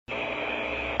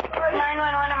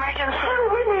911 emergency.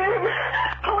 We need him.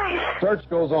 Police. Search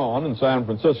goes on in San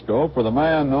Francisco for the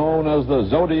man known as the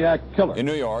Zodiac Killer. In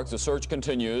New York, the search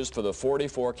continues for the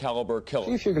 .44 caliber killer.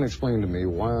 See if you can explain to me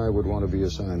why I would want to be a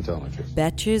Scientologist.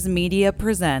 Betches Media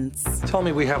presents Tell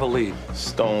me we have a lead.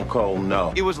 Stone cold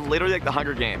no. It was literally like the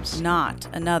Hunger Games. Not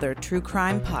Another True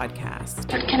Crime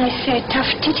Podcast. What can I say? Tough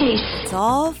titties. It's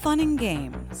all fun and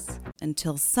games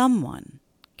until someone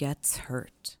gets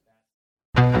hurt.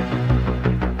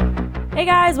 Hey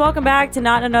guys, welcome back to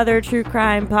Not Another True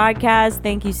Crime Podcast.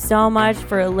 Thank you so much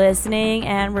for listening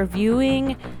and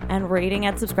reviewing and rating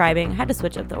and subscribing. I had to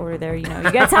switch up the order there, you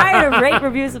get tired of rate,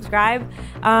 review, subscribe.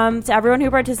 To everyone who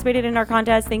participated in our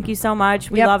contest, thank you so much.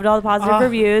 We loved all the positive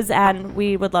reviews, and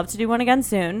we would love to do one again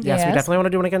soon. Yes, we definitely want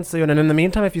to do one again soon. And in the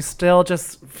meantime, if you still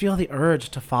just feel the urge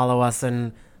to follow us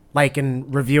and like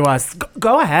and review us,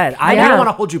 go ahead. I don't want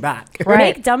to hold you back.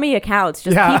 Right. Make dummy accounts.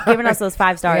 Just keep giving us those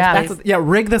 5 stars.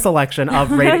 Rig this election of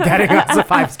getting us a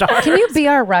 5 star. Can you be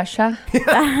our Russia?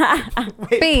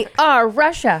 Be our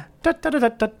Russia. I don't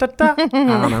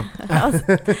know. That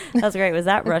was great. Was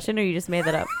that Russian or you just made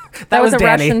that up? That was a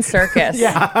Danny. Russian circus.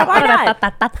 Why not?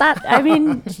 I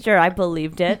mean, sure, I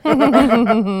believed it.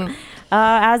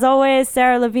 As always,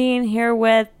 Sarah Levine here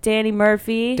with Danny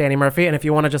Murphy. And if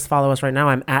you want to just follow us right now,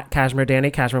 I'm at Cashmere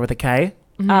Danny, Cashmere with a K.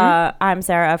 I'm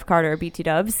Sarah F. Carter, BT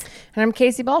Dubs. And I'm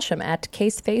Casey Balsham at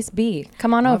CaseFaceB.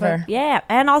 Come on over. Yeah,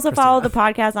 and also follow the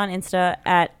podcast on Insta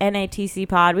at NATC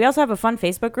Pod. We also have a fun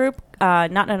Facebook group,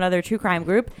 Not Another True Crime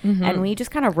group, and we just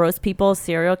kind of roast people's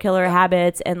serial killer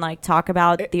habits and like talk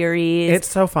about theories. It's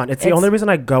so fun. It's the only reason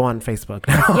I go on Facebook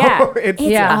now. Yeah,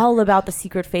 it's all about the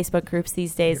secret Facebook groups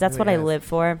these days. That's what I live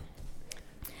for.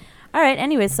 All right,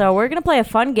 anyway, so we're going to play a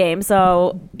fun game.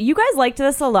 So you guys liked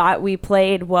this a lot. We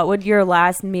played What Would Your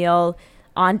Last Meal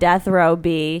on Death Row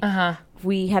Be?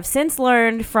 We have since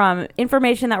learned from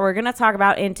information that we're going to talk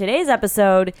about in today's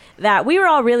episode that we were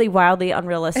all really wildly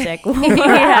unrealistic. We were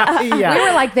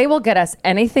like, they will get us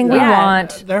anything we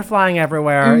want. They're flying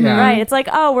everywhere. Yeah. Right. It's like,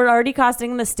 oh, we're already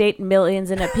costing the state millions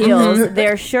in appeals.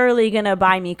 They're surely going to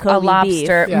buy me Kobe a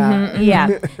lobster. Beef.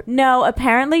 Yeah. No,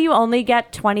 apparently you only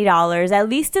get $20, at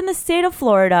least in the state of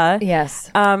Florida.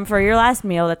 Yes. For your last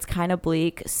meal. That's kind of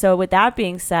bleak. So with that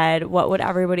being said, what would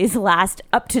everybody's last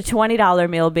up to $20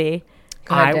 meal be?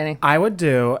 Go ahead, Danny. I would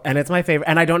do, and it's my favorite,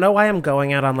 and I don't know why I'm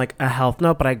going out on like a health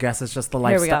note, but I guess it's just the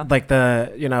lifestyle, like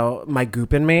the, my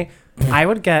goop in me. I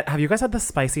would get, have you guys had the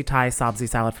spicy Thai sabzi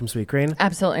salad from Sweetgreen?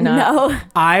 Absolutely not. No.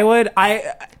 I would,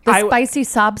 spicy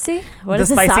sabzi? What the is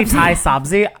spicy sabzi? Thai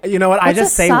sabzi. You know what? What's I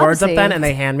just a say words up sabzi? then and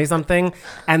they hand me something.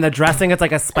 And the dressing, it's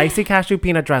like a spicy cashew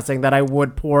peanut dressing that I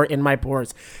would pour in my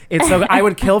pores. It's so I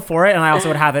would kill for it, and I also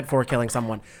would have it for killing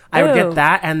someone. I would get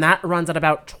that, and that runs at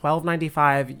about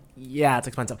 $12.95. Yeah, it's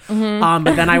expensive. But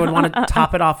then I would want to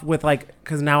top it off with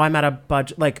because now I'm at a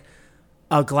budget, like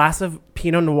a glass of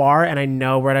Pinot Noir, and I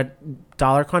know we're at a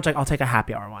dollar crunch. I'll take a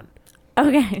happy hour one.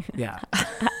 Okay. Yeah.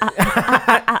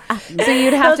 So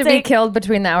you'd have to be killed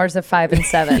between the hours of 5 and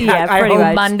 7. Yeah, pretty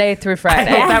much. Monday through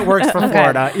Friday. I hope that works for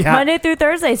Florida. Yeah. Monday through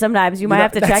Thursday sometimes. You might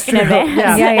have to check in true.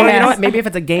 advance. Yeah. Or you know what? Maybe if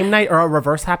it's a game night or a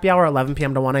reverse happy hour, 11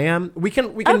 p.m. to 1 a.m., we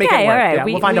can make it work. All right. Yeah,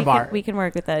 we'll find a bar. We can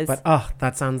work with those. But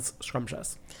that sounds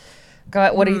scrumptious. Go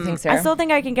ahead. What do you think, Sarah? I still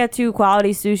think I can get 2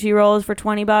 quality sushi rolls for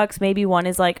 $20. Maybe one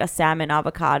is like a salmon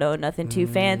avocado, nothing too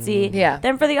fancy. Yeah.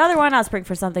 Then for the other one, I'll spring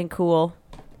for something cool.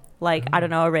 Like, I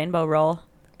don't know, a rainbow roll.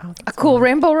 A cool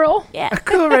rainbow roll? Yeah. A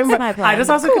cool rainbow. My plan. I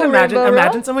just also can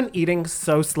imagine someone eating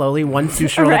so slowly one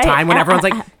sushi roll at a time when everyone's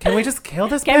like, can we just kill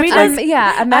this Can we bitch?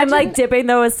 just, I'm like dipping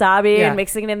the wasabi and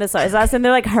mixing it in the soy sauce, and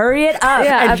they're like, hurry it up.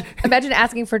 Yeah, imagine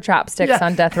asking for chopsticks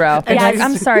on death row. Like,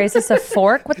 I'm sorry, is this a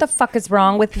fork? What the fuck is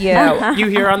wrong with you? You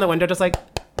hear on the window just like,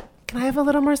 can I have a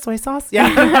little more soy sauce?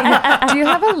 Yeah. Do you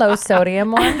have a low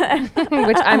sodium one?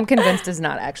 Which I'm convinced is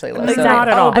not actually low sodium. Not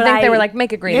at all. I think they were like,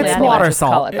 make a green It's label. water Just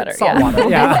salt. Call it better. It's salt water.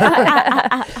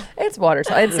 Yeah. It's water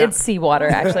salt. It's seawater,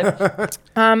 actually.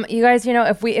 You guys,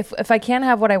 if I can't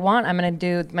have what I want, I'm going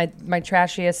to do my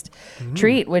trashiest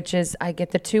treat, which is I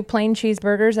get the 2 plain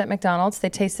cheeseburgers at McDonald's. They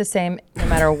taste the same no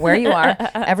matter where you are,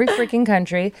 every freaking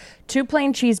country. 2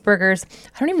 plain cheeseburgers.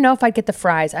 I don't even know if I'd get the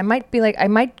fries. I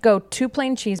might go 2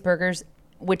 plain cheeseburgers,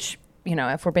 which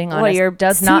if we're being Well, honest, you're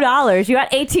does $2. You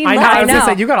got 18 I know. left. I was gonna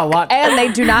say you got a lot. And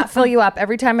they do not fill you up.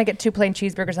 Every time I get 2 plain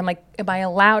cheeseburgers, I'm like, am I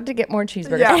allowed to get more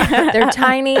cheeseburgers? Yeah. They're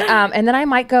tiny. And then I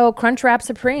might go Crunchwrap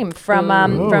Supreme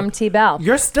from T-Bell.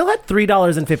 You're still at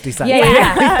 $3.50.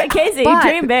 Yeah. Casey, But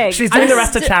dream big. She's doing the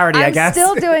rest to charity, I guess. I'm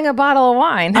still doing a bottle of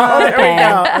wine.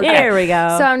 Here we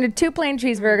go. So I'm going to 2 plain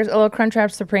cheeseburgers, a little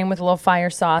Crunchwrap Supreme with a little fire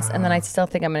sauce, and then I still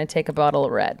think I'm going to take a bottle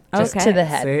of red. Just Okay. to the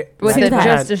head. See? With To it, the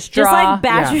head. just a straw. Just like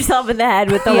bash Yeah. yourself in the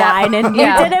head with the Yeah. wine, and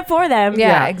Yeah. you did it for them.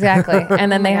 Yeah, exactly.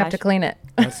 And then Oh they my have to gosh. clean it.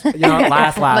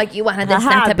 Last lap. Like, you wanted this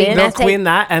Haha, thing to be bitch. They'll messy. clean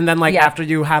that, and then Yeah. after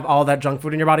you have all that junk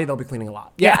food in your body, they'll be cleaning a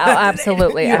lot. Yeah, oh,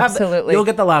 absolutely, You have- absolutely. You'll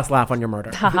get the last laugh on your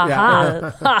murder. Ha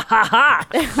ha ha.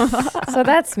 So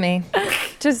that's me.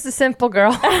 Just a simple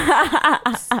girl.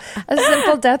 A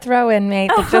simple death row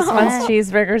inmate that just wants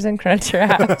cheeseburgers and crunch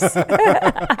wraps.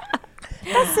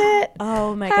 That's it.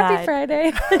 Oh my Happy god.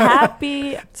 Friday.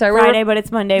 Happy Sorry, we're- Friday, but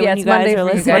it's Monday Yeah, when it's you guys Monday are for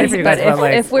you listening. Monday for you But guys, but,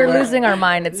 like, if we're losing our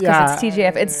mind, it's because it's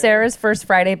TGF. It's Sarah's first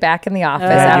Friday back in the office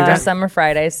Yeah, you after guys- Summer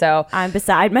Friday. So I'm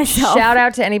beside myself. shout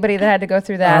out to anybody that had to go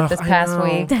through that Ugh, this I past know.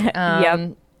 week.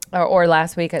 Yep. Or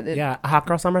last week. Yeah, Hot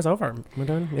Girl Summer's over. We're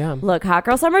done. Yeah. Look, Hot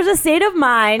Girl Summer's a state of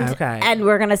mind. Okay. And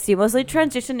we're going to seamlessly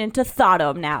transition into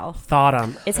Thoughtum now.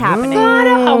 Thoughtum. It's happening.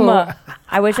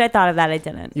 I wish I thought of that. I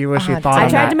didn't. You wish you Oh, thought I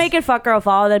of tried that. to make it Fuck Girl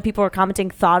Fall, and then people were commenting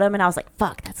Thoughtum, and I was like,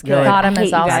 fuck, that's You're good. like, Thoughtum I hate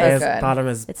is you also guys. good. Thoughtum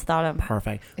is It's Thoughtum.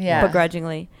 perfect. Yeah.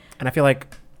 Begrudgingly. And I feel like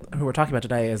who we're talking about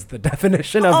today is the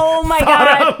definition of Oh my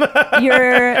God.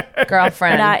 You're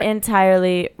Girlfriend. not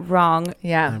entirely wrong.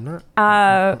 Yeah. I'm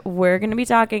not. We're going to be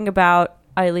talking about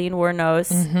Eileen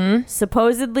Wuornos,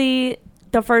 supposedly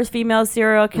the first female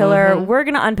serial killer. We're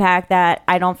going to unpack that.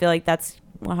 I don't feel like that's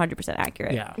 100%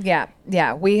 accurate. Yeah.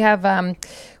 Yeah. We have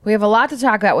a lot to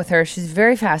talk about with her. She's a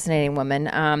very fascinating woman.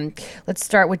 Let's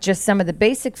start with just some of the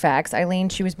basic facts. Eileen,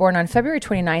 she was born on February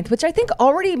 29th, which I think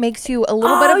already makes you a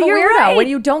little bit of a you're weirdo right. when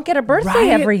you don't get a birthday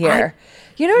Right? every year.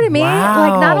 You know what I mean? Wow.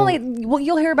 Like, not only, well,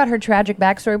 you'll hear about her tragic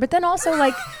backstory, but then also,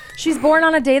 like, she's born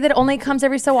on a day that only comes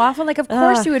every so often. Like, of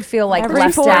course you would feel, like, Every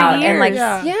left 4 out. And, like,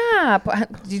 years. yeah.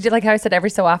 You did like how I said every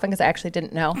so often because I actually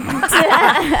didn't know.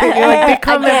 Again.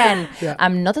 Again,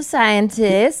 I'm not a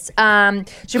scientist.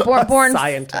 She was born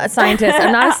Scientist. a scientist.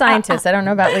 I'm not a scientist. I don't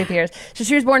know about leap years. So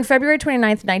she was born February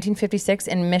 29th, 1956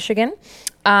 in Michigan.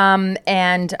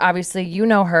 And obviously you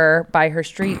know her by her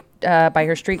street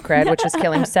cred, which is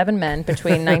killing 7 men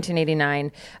between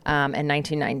 1989 and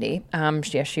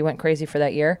 1990. She went crazy for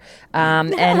that year.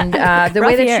 And the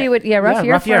way that year. she would, rough Yeah,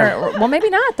 year rough for year. her. Well, maybe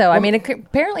not though. I mean,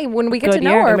 apparently when we get Good to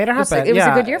know year. her, It made her it was happen. a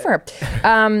Yeah. good year for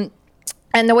her.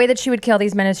 And the way that she would kill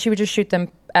these men is she would just shoot them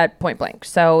at point blank.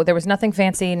 So there was nothing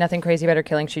fancy, nothing crazy about her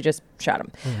killing. She just shot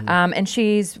them. And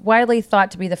she's widely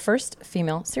thought to be the first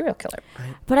female serial killer.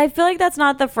 But I feel like that's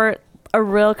not the first, a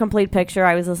real complete picture.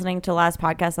 I was listening to last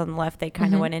podcast on the left. They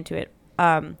kind of went into it.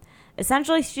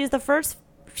 Essentially, she's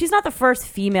not the first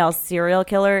female serial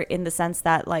killer in the sense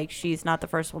that, like, she's not the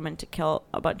first woman to kill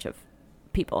a bunch of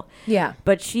people. Yeah.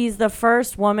 But she's the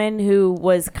first woman who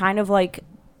was kind of like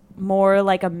more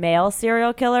like a male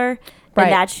serial killer. Right.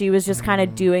 And that she was just kind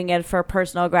of doing it for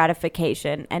personal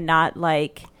gratification and not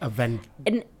like...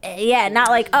 not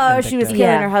like, oh, she was killing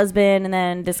Yeah. her husband and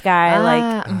then this guy,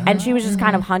 like, mm-hmm. and she was just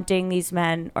kind of hunting these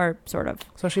men, or sort of.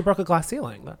 So she broke a glass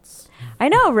ceiling. That's I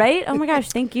know, right? Oh my gosh,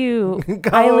 thank you,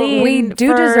 Eileen. We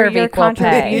do for deserve your equal pay.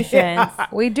 contributions.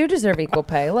 We do deserve equal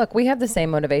pay. Look, we have the same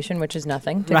motivation, which is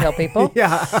nothing to kill people.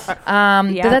 yeah.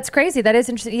 Yeah. But that's crazy. That is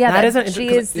interesting. Yeah, That is that, an she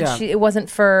inter- is. yeah. She, it wasn't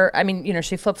for. I mean, you know,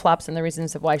 she flip flops in the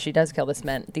reasons of why she does kill these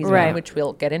men, Right. which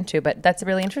we'll get into. But that's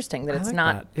really interesting that it's like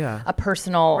not that, yeah. a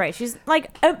personal. Right, she's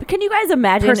like, can you guys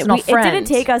imagine? Personal It didn't friend.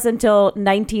 take us until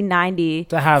 1990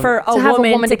 To have- for To have a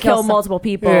woman woman to to kill kill some- multiple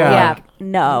people. Yeah. Like,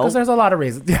 no. Because there's a lot of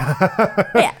reasons. Yeah.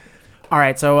 Yeah. All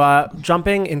right. So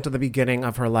jumping into the beginning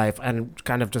of her life and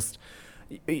kind of just,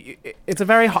 it's a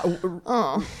very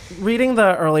reading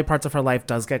the early parts of her life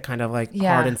does get kind of like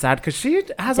Yeah. hard and sad because she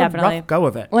has Definitely. a rough go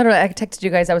of it. Literally, I texted you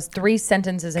guys. I was 3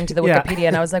 sentences into the Yeah. Wikipedia,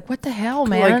 and I was like, "What the hell,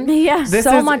 man? Yeah. This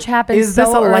so is- much happens. Is this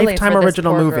so a early Lifetime for this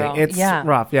original poor movie? girl. It's yeah.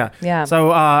 rough. Yeah. Yeah.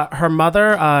 So her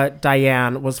mother,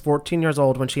 Diane, was 14 years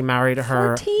old when she married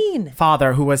her 14.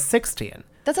 father, who was 16.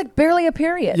 That's like barely a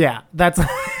period. Yeah, that's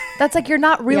That's like you're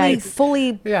not really Yikes.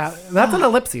 fully. yeah, that's an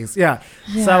ellipses. Yeah.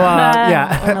 So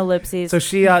yeah. On ellipses. So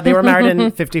she, they were married in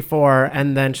 54,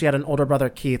 and then she had an older brother,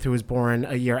 Keith, who was born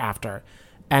a year after.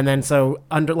 And then so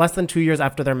under less than 2 years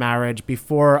after their marriage,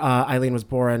 before Eileen was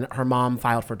born, her mom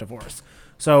filed for divorce.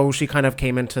 So she kind of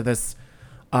came into this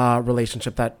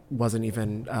relationship that wasn't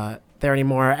even there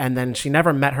anymore. And then she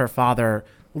never met her father,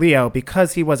 Leo,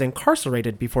 because he was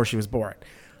incarcerated before she was born.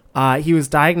 He was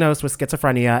diagnosed with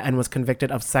schizophrenia and was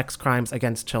convicted of sex crimes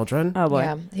against children. Oh boy.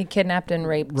 Yeah, he kidnapped and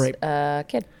raped a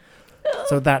kid.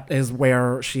 So that is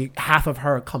where half of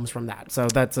her comes from that. So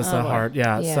that's just a hard,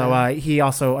 Yeah. So he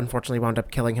also unfortunately wound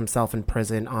up killing himself in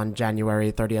prison on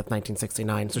January 30th,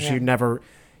 1969. So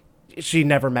she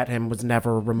never met him, he was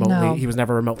never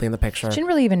remotely in the picture. She didn't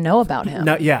really even know about him.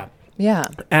 No, yeah. Yeah.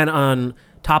 And on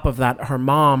top of that, her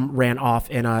mom ran off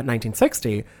in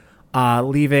 1960,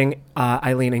 leaving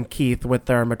Eileen and Keith with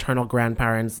their maternal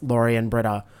grandparents, Laurie and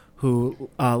Britta,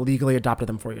 who legally adopted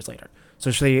them 4 years later. So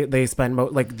they spent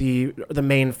the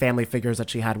main family figures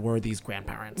that she had were these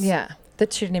grandparents. Yeah,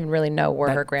 that she didn't even really know were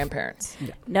her grandparents.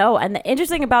 Yeah. No, and the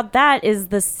interesting about that is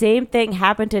the same thing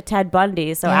happened to Ted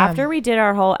Bundy. So after we did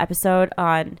our whole episode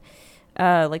on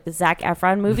the Zac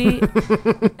Efron movie,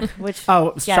 which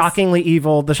shockingly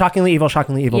evil movie.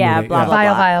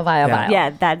 Vile.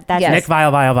 Yeah, that's Nick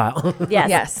Vile.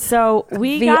 Yes. So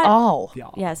we Vial.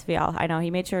 Yes, Vial. I know he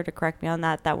made sure to correct me on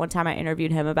that. That one time I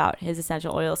interviewed him about his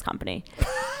essential oils company.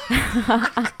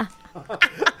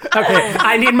 Okay,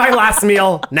 I need my last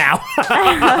meal now. What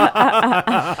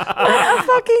a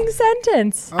fucking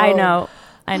sentence. I know.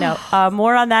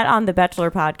 More on that on the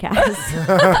Bachelor podcast.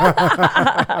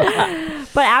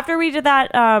 But after we did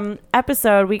that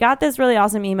episode, we got this really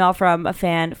awesome email from a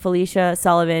fan, Felicia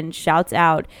Sullivan. Shouts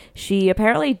out. She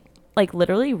apparently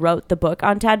literally wrote the book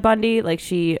on Ted Bundy.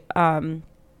 She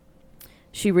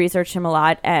researched him a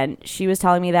lot, and she was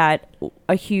telling me that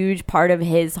a huge part of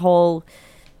his whole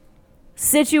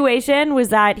situation was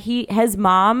that his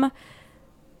mom.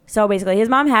 So basically, his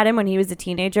mom had him when he was a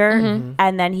teenager,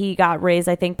 and then he got raised,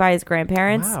 I think, by his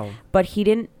grandparents. Wow. But he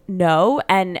didn't know,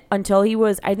 and until he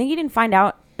didn't find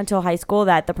out until high school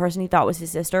that the person he thought was his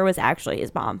sister was actually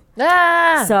his mom.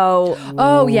 Ah! So,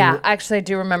 actually, I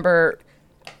do remember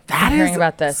that hearing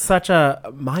about this. Such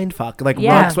a mind fuck.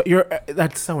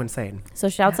 That's so insane. So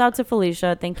shouts out to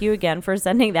Felicia. Thank you again for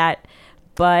sending that.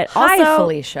 But Hi, also,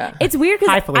 Felicia. It's weird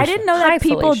because I didn't know that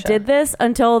people did this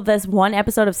until this one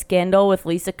episode of Scandal with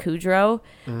Lisa Kudrow.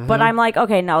 But I'm like,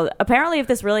 okay, no. Apparently, if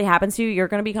this really happens to you, you're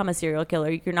going to become a serial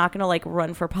killer. You're not going to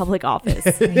run for public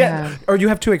office. Yeah. Or you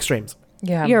have two extremes.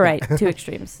 Yeah, you're right. Two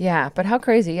extremes. Yeah, but how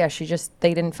crazy? Yeah,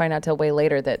 they didn't find out till way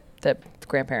later that the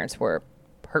grandparents were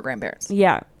her grandparents.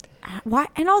 Yeah. Why?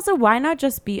 And also, why not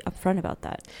just be upfront about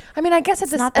that? I mean, I guess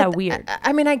it's not that weird.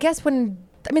 I mean, I guess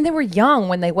they were young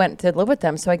when they went to live with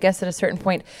them. So I guess at a certain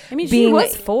point, she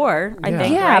was 4, I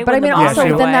think. Yeah, right? but I mean,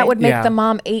 also then that would make Yeah. the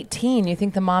mom 18. You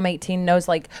think the mom 18 knows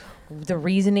the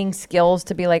reasoning skills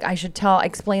to be like, I should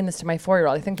explain this to my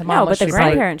 4-year-old. I think the mom. No, but the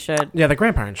grandparents should. Yeah, the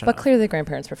grandparents should. But clearly the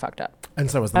grandparents were fucked up. And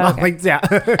so was the mom.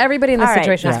 Everybody in this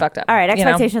situation is fucked up. All right,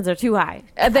 expectations are too high.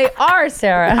 They are,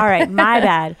 Sarah. All right, my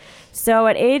bad. So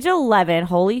at age 11,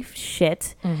 holy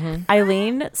shit,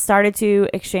 Eileen started to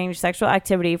exchange sexual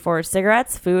activity for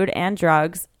cigarettes, food, and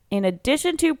drugs, in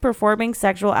addition to performing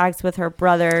sexual acts with her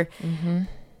brother.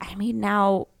 I mean,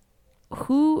 now,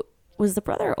 who was the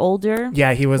brother older?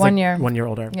 Yeah, he was 1 year. 1 year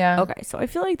older. Yeah. Okay, so I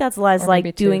feel like that's less Or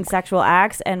maybe doing 2. sexual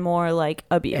acts and more like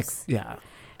abuse. Yeah.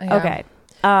 Okay.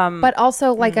 But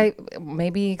also, I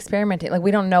maybe experimenting. We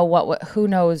don't know who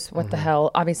knows what the hell.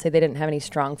 Obviously, they didn't have any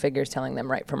strong figures telling them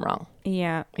right from wrong.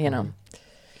 Yeah. You know.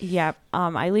 Yeah.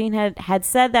 Eileen had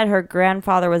said that her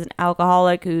grandfather was an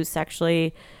alcoholic who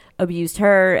sexually abused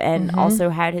her and also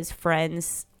had his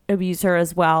friends abuse her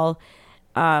as well.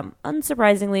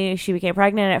 Unsurprisingly, she became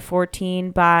pregnant at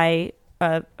 14 by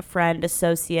a friend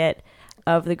associate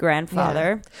of the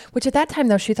grandfather. Yeah. Which at that time,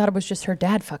 though, she thought it was just her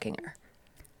dad fucking her.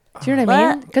 Do you know what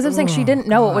I mean? Because I'm saying she didn't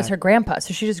know it was her grandpa.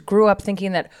 So she just grew up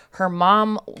thinking that her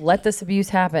mom let this abuse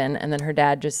happen and then her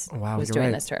dad just was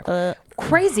doing this to her.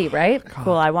 Crazy, right?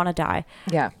 Cool. I want to die.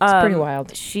 Yeah, it's pretty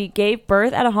wild. She gave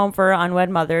birth at a home for unwed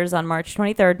mothers on March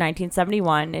 23rd,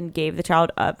 1971, and gave the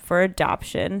child up for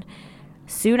adoption.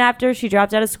 Soon after, she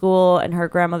dropped out of school and her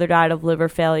grandmother died of liver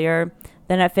failure.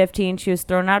 Then at 15, she was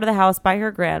thrown out of the house by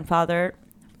her grandfather.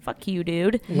 Fuck you,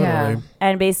 dude. Yeah. Literally.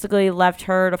 And basically left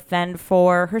her to fend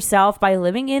for herself by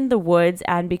living in the woods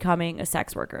and becoming a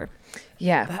sex worker.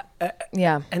 Yeah.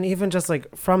 Yeah. And even just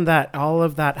from that, all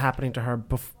of that happening to her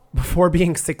before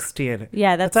being 16.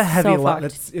 Yeah, that's a heavy so lot.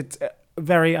 fucked. It's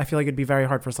very, I feel like it'd be very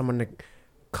hard for someone to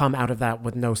come out of that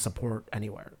with no support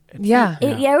anywure.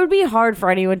 It would be hard for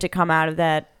anyone to come out of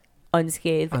that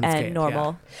unscathed and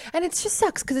normal. Yeah. And it just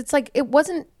sucks because it's it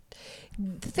wasn't.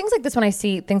 Things like this, when I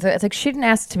see things like it's she didn't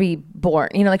ask to be born,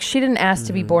 she didn't ask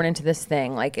to be born into this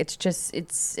thing. It's just,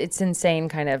 it's insane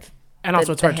kind of. And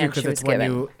also it's hard too because it's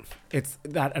it's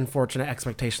that unfortunate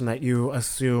expectation that you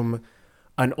assume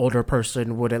an older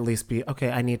person would at least be,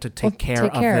 okay, I need to take care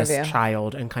of this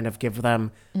child and kind of give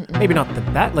them maybe not the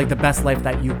best life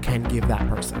that you can give that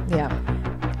person. Yeah.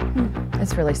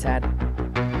 It's really sad.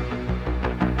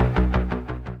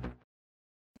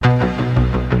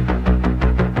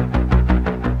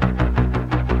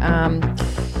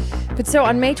 But so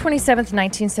on May 27th,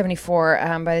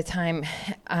 1974, by the time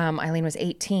Eileen was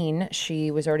 18, she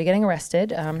was already getting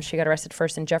arrested. She got arrested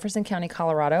first in Jefferson County,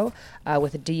 Colorado,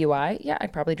 with a DUI. Yeah,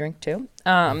 I'd probably drink too.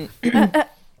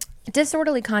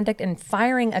 Disorderly conduct and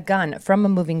firing a gun from a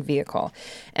moving vehicle.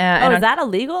 Is that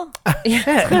illegal?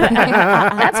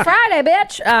 That's Friday,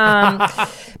 bitch.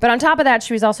 But on top of that,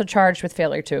 she was also charged with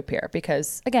failure to appear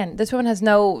because, again, this woman has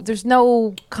there's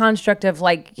no construct of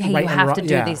like, hey, right you have to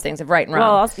do these things of right and Well,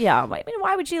 wrong. also, yeah. I mean,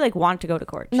 why would she like want to go to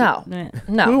court? No.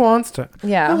 Who wants to?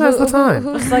 Yeah. Who has the time?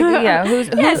 Who's like, yeah,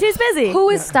 she's busy.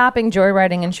 Who is stopping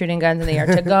joyriding and shooting guns in the air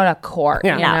to go to court?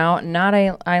 Yeah. You know, not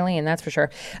Eileen, that's for sure.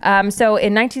 So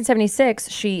in 1976,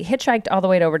 she hitchhiked all the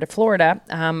way over to Florida,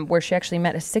 where she actually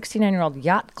met a 69-year-old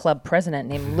yacht club president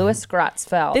named Louis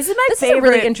Grotzfeld. This is my This favorite. is a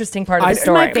really interesting part of the This is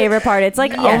story. my favorite part. It's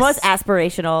like almost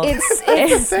aspirational.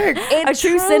 It's a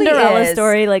true Cinderella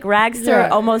story, like rags to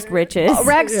almost riches.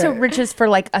 Rags to riches for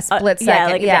like a split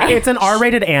second. It's an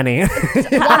R-rated Annie.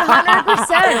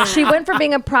 100%. She went from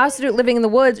being a prostitute living in the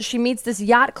woods. She meets this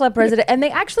yacht club president, and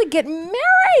they actually get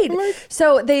married.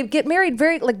 So they get married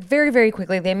very, very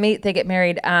quickly. They get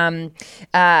married.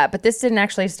 But this didn't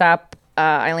actually stop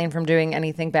Eileen from doing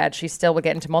anything bad. She still would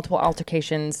get into multiple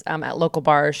altercations at local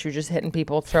bars. She was just hitting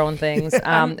people, throwing things,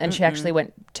 and she actually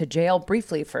went to jail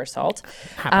briefly for assault.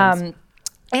 And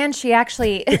she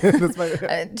actually,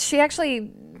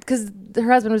 because her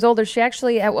husband was older, she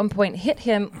actually at one point hit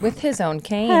him with his own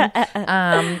cane.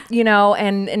 You know,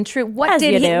 and true. What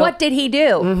did he do?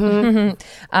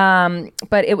 Mm-hmm.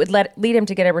 But it would lead him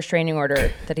to get a restraining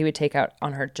order that he would take out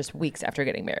on her just weeks after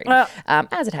getting married.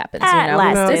 As it happens, you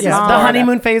know, this is the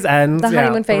honeymoon phase ends. The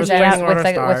honeymoon phase ends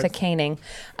with a caning.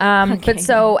 But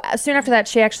so soon after that,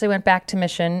 she actually went back to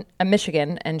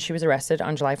Michigan, and she was arrested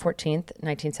on July 14th,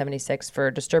 1976, for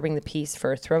disturbing the peace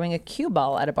for throwing a cue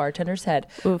ball at a bartender's head.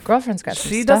 Girlfriend's got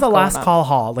some She stuff does a last going on. call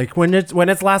haul. Like when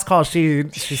it's last call, she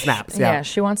snaps. Yeah,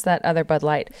 she wants that other Bud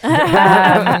Light.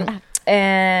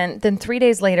 And then 3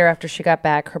 days later, after she got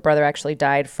back, her brother actually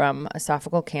died from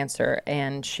esophageal cancer,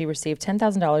 and she received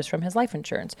 $10,000 from his life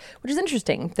insurance, which is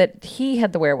interesting that he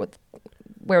had the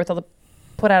wherewithal to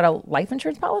put out a life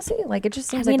insurance policy. Like, it just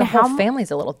seems like the whole family's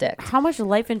a little dick. How much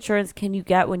life insurance can you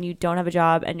get when you don't have a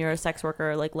job and you're a sex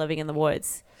worker, like living in the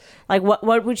woods? Like,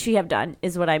 what would she have done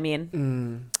is what I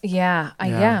mean. Yeah.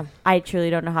 I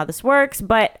truly don't know how this works,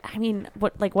 but I mean,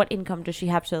 what income does she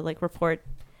have to like report?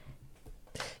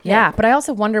 Yeah, but I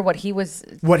also wonder what he was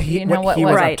up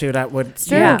to that would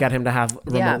get him to have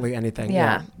remotely anything.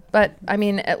 Yeah. But I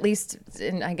mean, at least,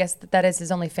 and I guess that is his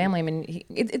only family. I mean,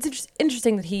 it's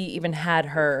interesting that he even had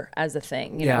her as a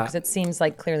thing, you know, because it seems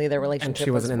like clearly their relationship and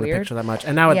she wasn't in weird. the picture that much.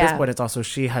 And now at this point, it's also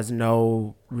she has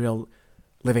no real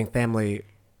living family.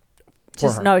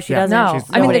 No, she doesn't. No,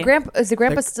 I mean, the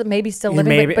grandpa still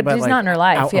living, but he's not in her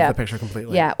life. Out of the picture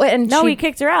completely. Yeah, and he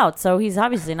kicked her out, so he's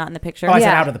obviously not in the picture. Oh, I said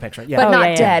out of the picture. Yeah, but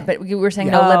not dead. But we were saying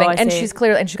no living, and she's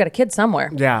got a kid somewhere.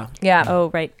 Yeah.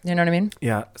 Oh, right. You know what I mean?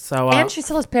 Yeah. So and she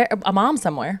still has a mom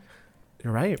somewhere.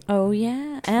 You're right. Oh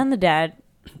yeah, and the dad.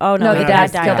 Oh no, the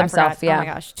dad killed himself. Yeah. Oh my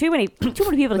gosh, too many people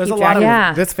to There's keep a lot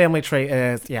track of this family trait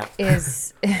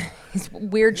is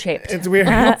weird shaped. It's weird.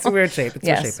 It's a weird shape. It's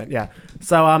misshapen. Yeah.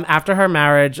 So after her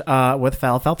marriage with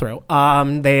Phil fell through,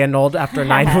 they annulled after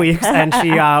 9 weeks, and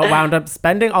she wound up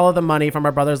spending all of the money from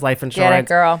her brother's life insurance. Get it,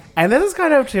 girl. And this is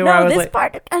kind of where I was this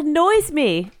part annoys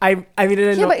me. I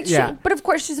mean, but of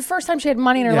course, she's the first time she had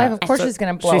money in her life. Of course, she's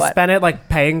gonna blow it. She spent it like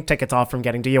paying tickets off from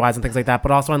getting DUIs and things like that,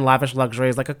 but also in lavish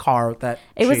luxuries like a car that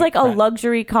it was like a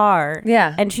luxury car.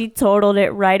 Yeah, and she totaled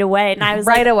it right away, and I was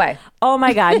away. Oh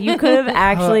my god, you could have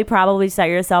actually probably set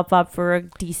yourself up for a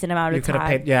decent amount of time. You could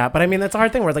have paid, but I mean that's a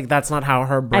hard thing where like that's not how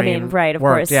her brain. Of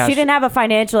course. Yeah, she didn't have a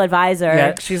financial advisor.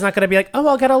 Yeah, she's not going to be like, oh,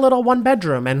 I'll get a little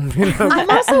 1-bedroom and I'm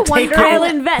also wondering. I'll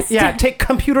invest. Yeah, take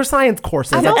computer science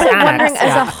courses. I'm also wondering,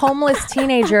 as a homeless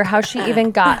teenager, how she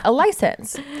even got a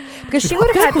license. Because she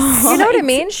would have had, you know what I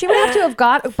mean? She would have to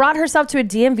have brought herself to a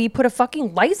DMV, put a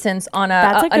fucking license on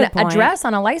an address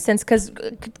on a license.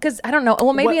 Because I don't know.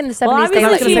 Well, maybe in the 70s they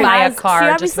let you buy a car. She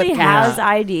obviously has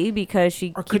ID because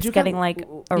she keeps getting like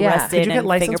arrested. Did you get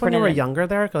licensed when you were younger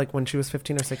there? Like when she was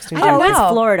 15 or 16? Oh, it's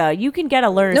Florida. You can get a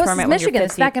learner's permit when Michigan. you're 50.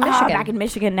 It's back in Michigan. Back in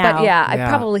Michigan now. But yeah, I'd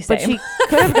probably say. But she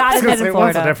could have gotten it in Florida.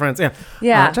 What's the difference? Yeah.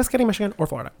 Yeah. Just getting Michigan or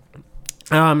Florida.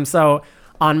 So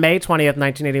On May 20th,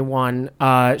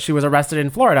 1981, she was arrested in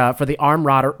Florida for the armed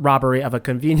robbery of a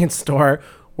convenience store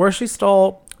where she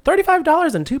stole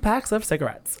 $35 and 2 packs of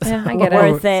cigarettes. Yeah, I get it.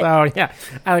 Worth it. So yeah,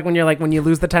 I like when you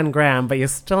lose the 10 gram, but you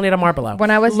still need a Marlboro.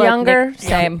 When I was younger,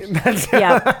 same.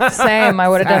 Yeah. Same. I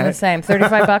would have done the same.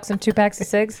 $35 and 2 packs of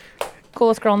cigs.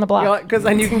 Coolest girl on the block. Because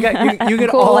then you can get you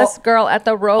get Coolest girl at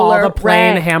the roller. all the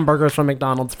plain rag. hamburgers from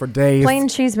McDonald's for days. Plain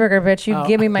cheeseburger, bitch. You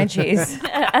give me my cheese.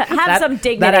 Have some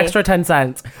dignity. That extra 10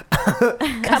 cents.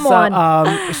 Come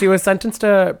on. She was sentenced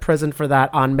to prison for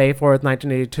that on May 4th,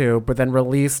 1982, but then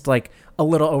released like a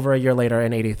little over a year later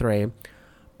in 83.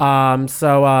 And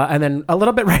then a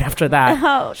little bit right after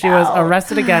that, she was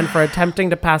arrested again for attempting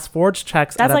to pass forged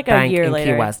checks at a bank in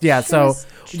Key West. Yeah, so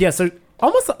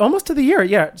almost to the year.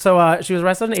 Yeah, so she was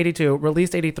arrested in 82,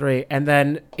 released 83, and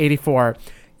then 84.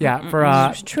 Yeah, for she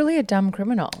was truly a dumb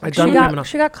criminal.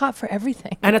 She got caught for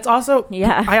everything. And it's also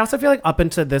I also feel like up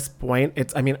until this point,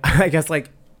 I guess like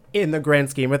in the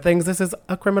grand scheme of things, this is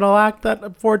a criminal act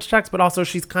that forged checks, but also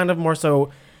she's kind of more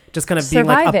so just kind of being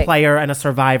like a player and a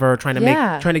survivor, trying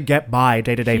to get by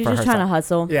day to day for herself. She's just trying to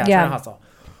hustle. Yeah, trying to hustle.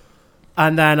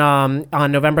 And then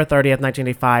on November 30th,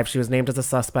 1985, she was named as a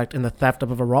suspect in the theft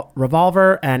of a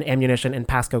revolver and ammunition in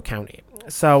Pasco County.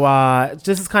 So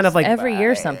this is kind of like every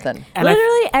year something.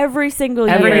 Literally every single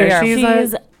year. Every year she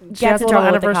gets in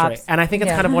trouble with the cops. And I think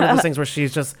it's kind of one of those things where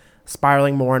she's just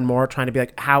spiraling more and more, trying to be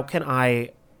like, how can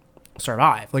I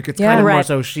survive? Like it's kind of more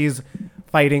so she's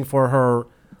fighting for her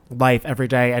life every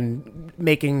day and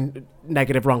making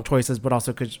negative wrong choices, but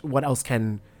also because what else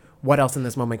in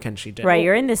this moment can she do? Right,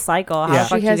 you're in this cycle. How the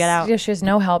fuck do you get out? Yeah, she has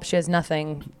no help. She has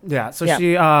nothing. Yeah, so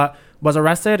she was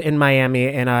arrested in Miami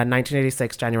in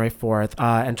 1986, January 4th,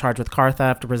 and charged with car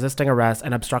theft, resisting arrest,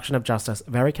 and obstruction of justice.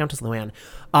 Very Countess Luann.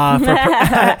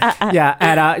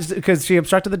 Because she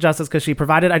obstructed the justice because she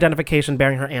provided identification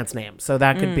bearing her aunt's name. So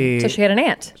that could be... So she had an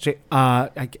aunt. All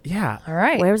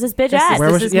right. Where was this bitch at?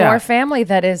 This is more family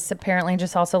that is apparently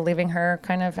just also leaving her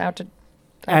kind of out to...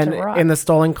 And in the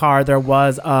stolen car, there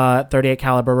was a .38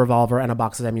 caliber revolver and a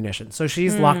box of ammunition. So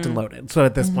she's locked and loaded. So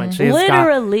at this point, she's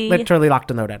literally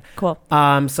locked and loaded. Cool.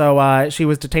 So she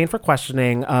was detained for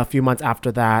questioning a few months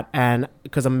after that, and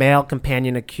because a male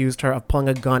companion accused her of pulling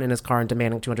a gun in his car and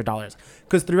demanding $200.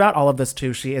 Because throughout all of this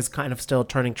too, she is kind of still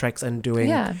turning tricks and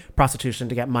doing prostitution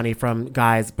to get money from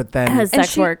guys. But then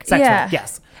sex work,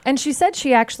 yes. And she said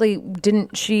she actually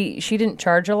didn't. She didn't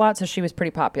charge a lot, so she was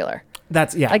pretty popular.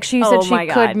 That's like she said she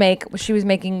could make. She was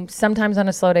making sometimes on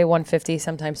a slow day $150,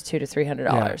 sometimes $200 to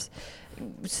 $300.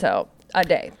 So a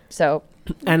day. So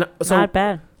not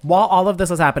bad. While all of this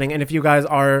was happening, and if you guys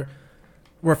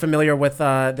were familiar with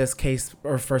this case,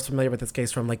 or first familiar with this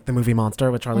case from like the movie Monster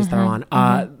with Charlize Theron,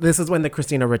 this is when the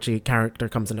Christina Ricci character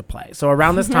comes into play. So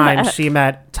around this time, she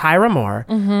met Tyra Moore,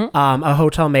 a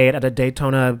hotel maid at a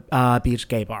Daytona Beach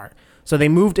gay bar. So they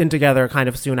moved in together kind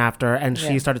of soon after, and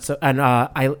she started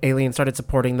Aileen started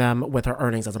supporting them with her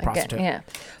earnings as a prostitute. Yeah.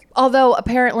 Although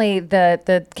apparently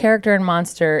the character in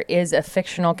Monster is a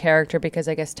fictional character because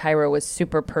I guess Tyra was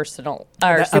super personal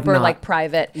or super like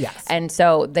private. Yes. And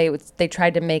so they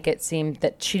tried to make it seem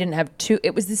that she didn't have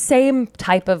it was the same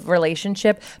type of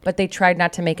relationship, but they tried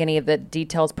not to make any of the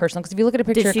details personal. Because if you look at a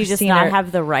picture of Christina, just not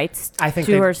have the rights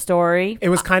to her story? It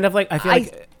was kind of like, I feel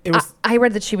like it was. I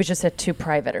read that she was just too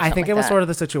private or something. I think it was sort of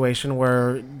the situation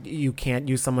where you can't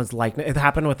use someone's likeness. It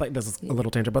happened with like, this is a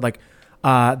little tangent, but like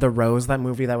The Rose, that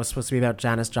movie that was supposed to be about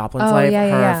Janis Joplin's life.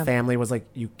 Her family was like,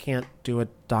 you can't do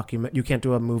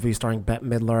a movie starring Bette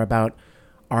Midler about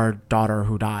our daughter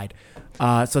who died.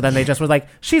 So then they just were like,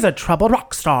 she's a troubled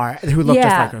rock star who looked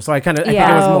just like her. So I think it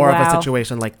was more of a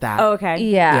situation like that. Oh, okay.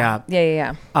 Yeah.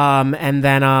 And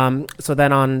then, so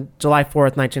then on July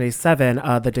 4th, 1987,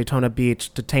 the Daytona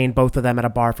Beach detained both of them at a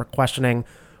bar for questioning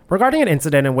regarding an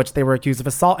incident in which they were accused of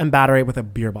assault and battery with a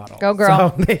beer bottle. Go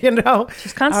girl. So,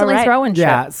 she's constantly throwing shit.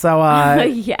 Yeah. So,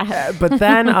 but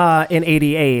then in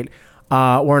 88,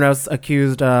 Wuornos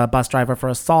accused a bus driver for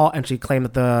assault, and she claimed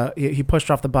that he pushed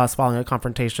her off the bus following a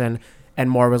confrontation, and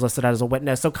Moore was listed as a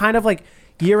witness. So kind of like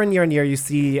year in year and year, you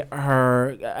see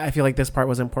her. I feel like this part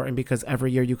was important because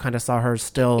every year you kind of saw her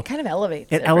still. It kind of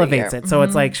elevates it. It elevates it. So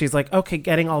it's like, she's like, okay,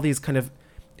 getting all these kind of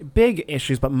big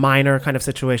issues, but minor kind of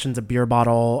situations, a beer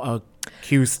bottle, a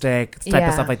cue stick, type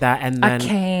of stuff like that. And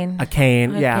then a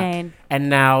cane. And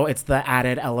now it's the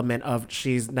added element of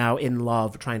she's now in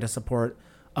love, trying to support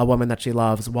a woman that she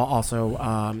loves while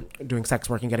also doing sex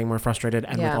work and getting more frustrated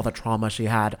and with all the trauma she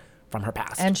had from her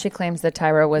past. And she claims that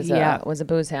Tyra was a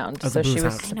booze hound. So she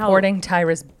was supporting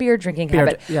Tyra's beer drinking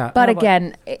habit. Yeah. But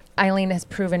again, Aileen has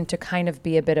proven to kind of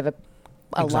be a bit of a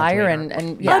a liar and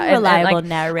unreliable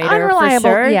narrator. Unreliable.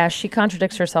 For sure. Yeah, she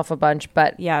contradicts herself a bunch,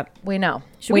 but yeah, we know.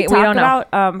 Should we talk about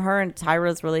her and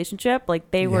Tyra's relationship?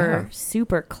 Like they were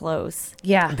super close.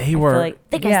 Yeah, they were like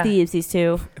thick as thieves. These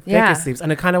two, thick as thieves,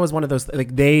 and it kind of was one of those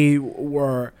like they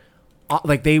were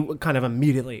like they kind of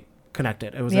immediately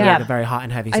connected. It was like a very hot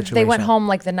and heavy situation. They went home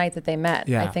like the night that they met.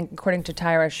 Yeah. I think according to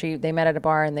Tyra, they met at a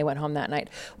bar and they went home that night,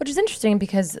 which is interesting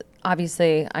because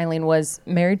obviously Eileen was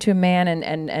married to a man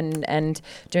and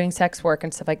doing sex work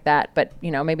and stuff like that. But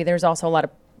you know, maybe there's also a lot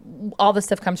of all this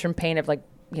stuff comes from pain of like,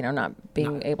 you know, not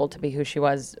being able to be who she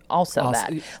was. Also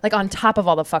that like on top of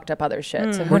all the fucked up other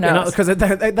shit. So who knows? Because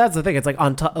that's the thing. It's like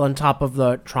on top of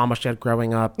the trauma she had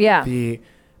growing up. Yeah. The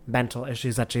mental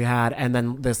issues that she had, and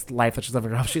then this life that she's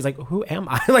living. She's like, who am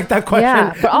I? Like that question.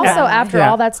 Yeah, but also after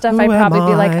all that stuff, I'd probably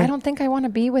be like, I don't think I want to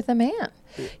be with a man.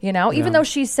 You know, even though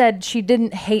she said she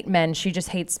didn't hate men, she just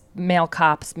hates male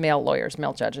cops, male lawyers,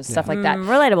 male judges, stuff like that.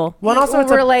 Relatable. Well, and also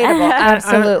it's relatable,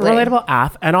 absolutely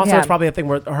relatable. And also it's probably a thing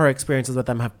where her experiences with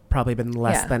them have probably been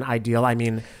less than ideal. I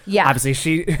mean, obviously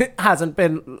she hasn't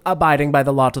been abiding by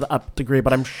the law to the up degree,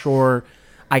 but I'm sure.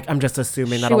 I'm just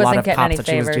assuming that a lot of cops that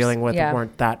she was dealing with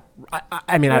weren't that.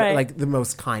 I mean, like the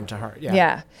most kind to her.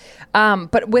 Yeah.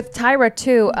 But with Tyra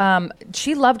too,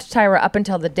 she loved Tyra up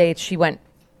until the day she went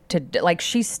to. Like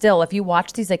she still, if you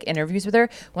watch these like interviews with her,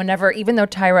 whenever, even though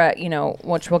Tyra, you know,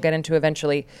 which we'll get into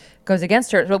eventually, goes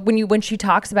against her. But when she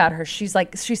talks about her, she's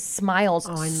like, she smiles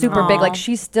super big. Like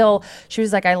she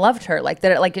was like, I loved her. Like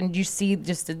that. Like, and you see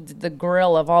just the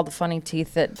grill of all the funny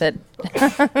teeth that that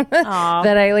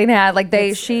Eileen had. Like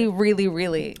she really,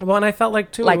 really. Well, and I felt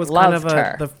like too, it was kind of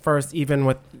the first, even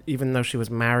though she was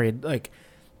married, like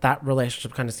that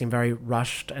relationship kind of seemed very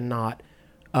rushed and not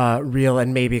real.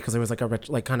 And maybe because it was like a rich,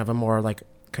 like kind of a more like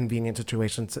convenient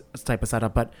situation type of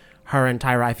setup. But her and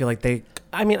Tyra, I feel like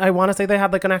I want to say they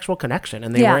had like an actual connection,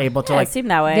 and they were able to like it seemed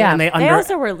that way. Yeah, and they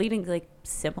also were leading like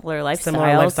similar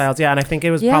lifestyles. Yeah, and I think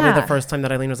it was probably the first time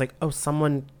that Eileen was like, oh,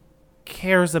 someone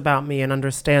cares about me and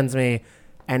understands me,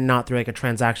 and not through like a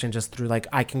transaction, just through like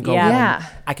I can go home.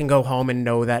 I can go home and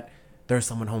know that there's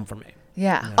someone home for me.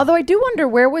 Yeah. Although I do wonder,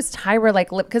 where was Tyra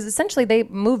like, because essentially they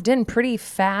moved in pretty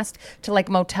fast to like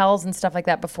motels and stuff like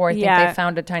that before I think they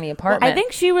found a tiny apartment. Well, I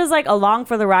think she was like along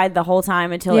for the ride the whole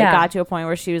time until it got to a point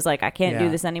where she was like, I can't do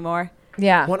this anymore.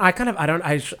 Yeah. Well, I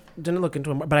didn't look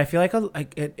into it, but I feel like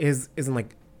it isn't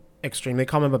like extremely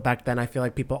common, but back then I feel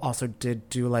like people also did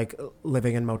do like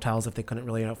living in motels if they couldn't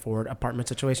really afford apartment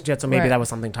situations yet. So maybe that was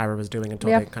something Tyra was doing until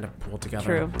they kind of pulled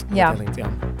together. True. Yeah.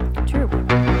 True.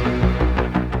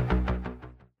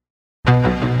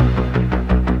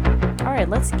 All right,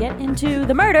 let's get into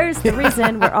the murders, the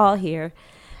reason we're all here.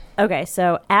 Okay,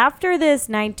 so after this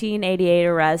 1988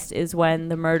 arrest is when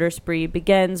the murder spree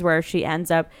begins, where she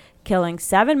ends up killing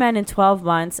 7 men in 12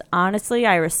 months. Honestly,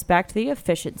 I respect the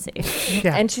efficiency.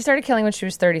 Yeah. And she started killing when she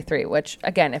was 33, which,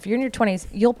 again, if you're in your 20s,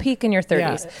 you'll peak in your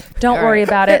 30s. Yeah. Don't worry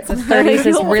about it. The 30s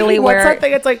is really where... What's that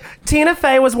thing? It's like, Tina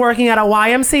Fey was working at a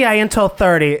YMCA until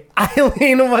 30.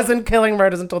 Eileen wasn't killing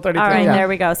murders until 33. All right, there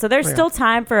we go. So there's still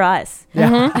time for us.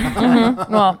 Yeah.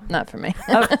 Mm-hmm. Well, not for me.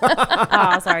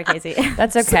 Oh, sorry, Casey.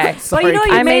 That's okay. Well, you know,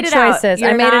 you made choices.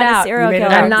 I made it out.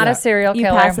 I'm not a serial killer.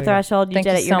 You passed the threshold. You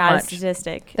did it. You're not a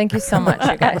statistic. Thank you so much,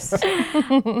 you guys.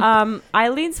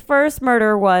 Eileen's first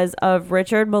murder was of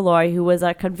Richard Malloy, who was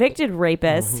a convicted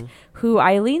rapist, who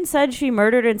Eileen said she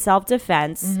murdered in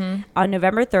self-defense. On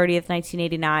November 30th,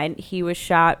 1989. He was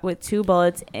shot with 2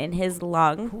 bullets in his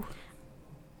lung.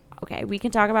 Okay, we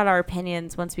can talk about our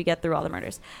opinions once we get through all the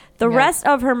murders. The rest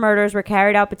of her murders were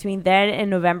carried out between then and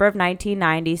November of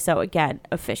 1990, so again,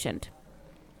 efficient.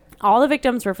 All the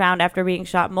victims were found after being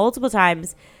shot multiple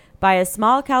times by a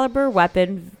small caliber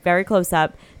weapon, very close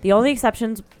up. The only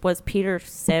exceptions was Peter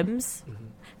Sims.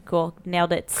 Cool,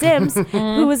 nailed it. Sims,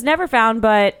 who was never found,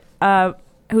 but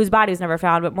whose body was never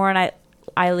found, but Maura and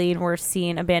Eileen were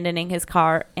seen abandoning his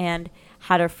car and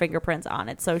had her fingerprints on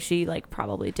it. So she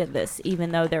probably did this,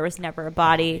 even though there was never a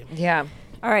body. Yeah.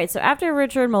 All right. So after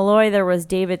Richard Malloy, there was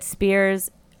David Spears,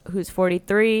 who's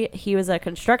 43. He was a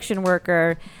construction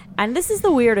worker. And this is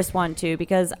the weirdest one, too,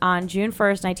 because on June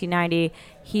 1st, 1990,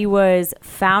 he was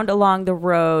found along the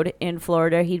road in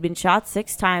Florida. He'd been shot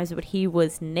 6 times, but he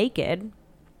was naked.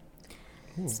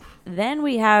 Ooh. Then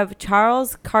we have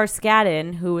Charles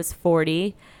Carskadden, who was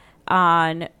 40.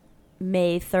 On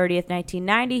May 30th,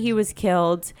 1990, he was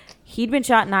killed. He'd been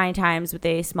shot 9 times with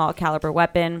a small caliber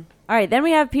weapon. All right, then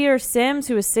we have Peter Sims,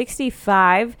 who was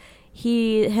 65.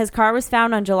 His car was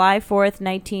found on July 4th,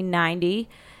 1990.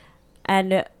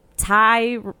 And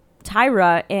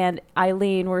Tyra and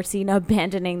Eileen were seen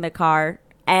abandoning the car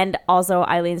And also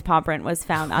Eileen's paw print was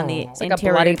found on the It's like a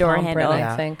interior bloody door palm handle. print,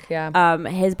 I think. Yeah.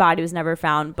 His body was never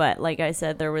found, but like I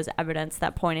said, there was evidence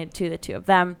that pointed to the two of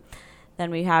them. Then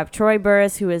we have Troy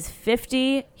Burris, who is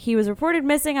 50. He was reported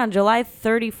missing on July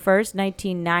 31st,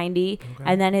 1990. Okay.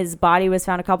 And then his body was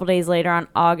found a couple days later on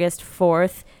August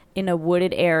 4th in a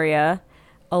wooded area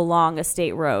along a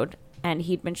state road. And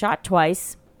he'd been shot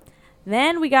twice.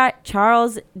 Then we got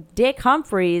Charles Dick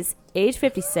Humphreys, age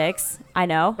 56. I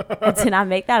know. I did not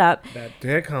make that up. That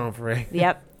Dick Humphrey.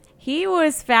 Yep. He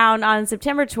was found on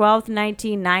September 12th,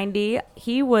 1990.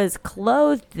 He was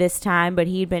clothed this time, but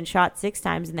he'd been shot 6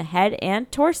 times in the head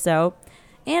and torso.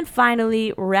 And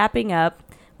finally, wrapping up,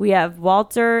 we have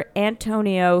Walter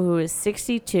Antonio, who is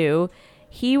 62.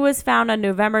 He was found on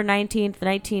November 19th,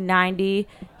 1990.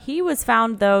 He was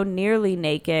found, though, nearly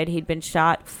naked. He'd been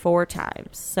shot 4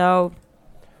 times. So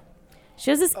she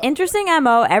has this interesting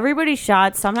MO. Everybody's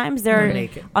shot. Sometimes they're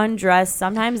undressed.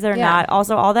 Sometimes they're not.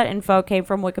 Also, all that info came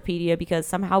from Wikipedia because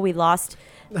somehow we lost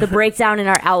the breakdown in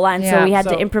our outline. So we had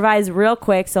to improvise real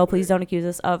quick. So please don't accuse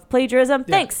us of plagiarism.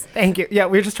 Yeah. Thanks. Thank you. Yeah,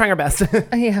 we're just trying our best.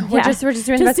 We're just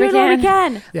doing the best we what we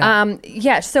can.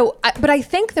 Yeah. So, but I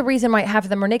think the reason why half of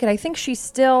them were naked, I think she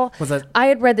still. I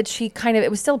had read that she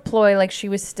it was still a ploy. Like she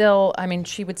was still. I mean,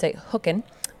 she would say hooking.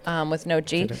 With no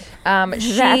G. That's what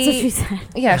she said.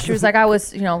 Yeah, she was like, I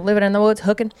was, living in the woods,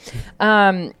 hooking.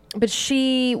 But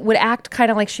she would act kind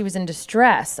of like she was in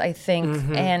distress, I think,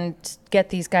 and get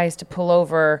these guys to pull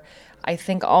over. I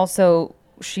think also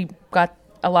she got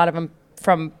a lot of them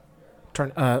from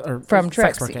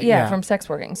sex working. Yeah, from sex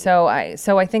working. So I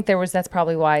think that's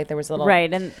probably why there was a little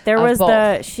right, and there was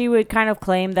both. She would kind of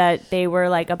claim that they were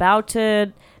like about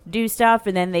to do stuff,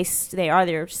 and then they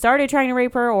either started trying to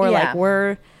rape her or like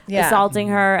were assaulting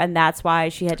her, and that's why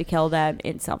she had to kill them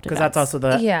in self-defense. Because that's also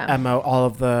the MO. All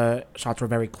of the shots were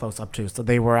very close up too, so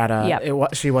they were at a.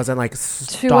 She wasn't like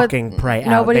stalking prey out.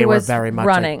 Nobody they was were very much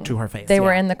running like, to her face. They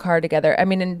were in the car together. I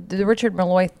mean, in the Richard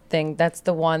Malloy thing, that's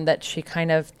the one that she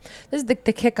kind of. This is the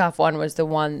kickoff one was the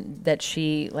one that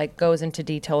she like goes into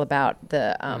detail about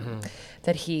the.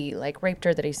 That he like raped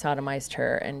her, that he sodomized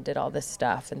her, and did all this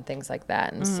stuff and things like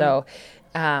that. And so,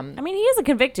 I mean, he is a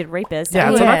convicted rapist.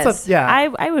 Yeah, so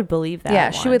I would believe that.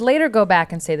 Yeah, she would later go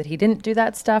back and say that he didn't do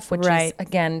that stuff, which is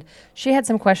again, she had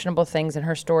some questionable things, and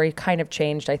her story kind of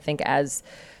changed, I think, as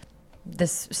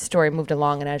this story moved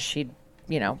along and as she,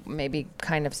 maybe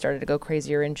kind of started to go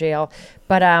crazier in jail.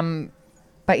 But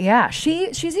yeah,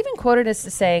 she's even quoted as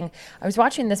saying, I was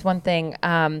watching this one thing.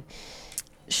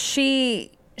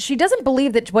 She doesn't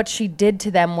believe that what she did to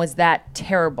them was that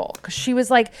terrible. Because she's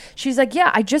like,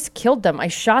 yeah, I just killed them. I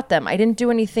shot them. I didn't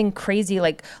do anything crazy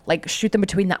like shoot them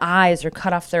between the eyes or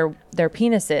cut off their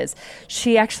penises.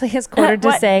 She actually is quoted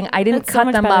as saying, I didn't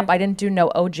cut them up. I didn't do no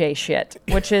OJ shit.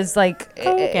 Which is like,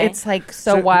 it's like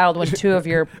so wild when two of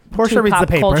your Portia reads pop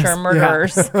the papers. culture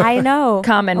murderers I know.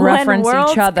 come and reference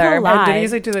each other. Collide.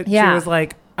 Did you do that? She was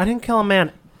like, I didn't kill a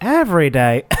man every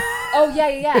day. Oh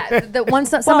yeah. The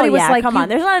once somebody was like, "Come on,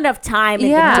 there's not enough time in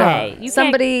the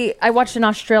day." I watched an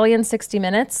Australian 60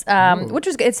 Minutes, which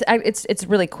was it's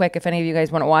really quick. If any of you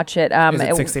guys want to watch it, is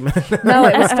it 60 minutes? No,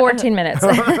 it was 14 minutes.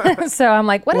 So I'm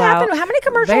like, what happened? How many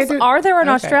commercials are there in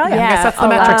Australia? Yeah, I guess that's the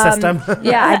metric system.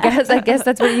 Yeah, I guess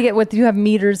that's what you get with you have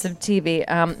meters of TV.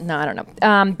 No, I don't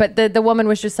know. But the woman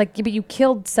was just like, but you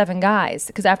killed 7 guys,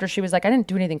 because after she was like, I didn't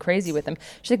do anything crazy with them.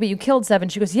 She's like, but you killed 7.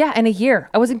 She goes, yeah, in a year.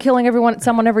 I wasn't killing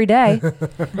someone every day.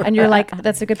 And you're like,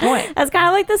 that's a good point. That's kind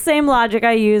of like the same logic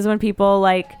I use when people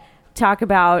like talk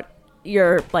about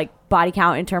your like body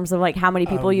count in terms of like how many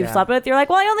people you've slept with. You're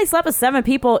like, well, I only slept with 7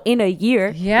 people in a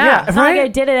year. Yeah, it's not like I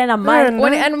did it in a month.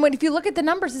 And if you look at the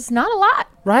numbers, it's not a lot.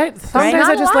 Right? Some days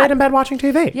I just laid in bed watching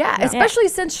TV. Yeah, especially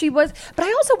since she was. But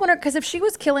I also wonder, because if she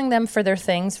was killing them for their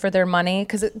things, for their money,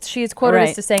 because she is quoted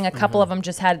as to saying a couple of them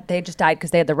just died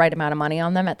because they had the right amount of money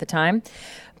on them at the time.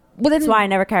 Well, that's why I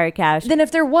never carry cash. Then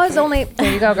if there was only,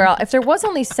 there you go, girl. If there was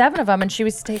only 7 of them and she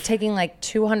was taking like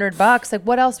 $200, like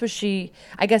what else was she?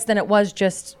 I guess then it was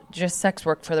just sex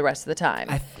work for the rest of the time.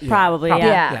 Probably,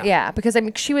 yeah. Yeah. Because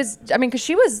she was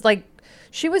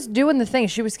doing the thing.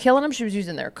 She was killing them. She was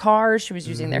using their cars. She was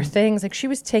using their things. Like she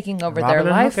was taking over their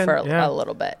life for a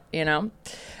little bit,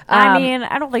 I mean,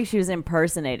 I don't think she was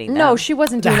impersonating them. No, she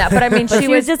wasn't doing that. But I mean, she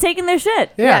was just taking their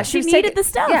shit. Yeah, she needed the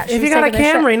stuff. Yeah, if you got a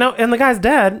Camry, and the guy's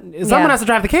dead, someone has to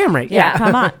drive the Camry. Yeah,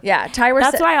 come on. Yeah, Tyra.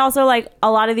 That's why also like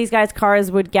a lot of these guys' cars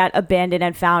would get abandoned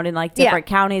and found in like different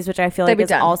counties, which I feel like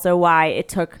is also why it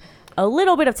took a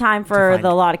little bit of time for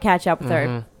the law to catch up with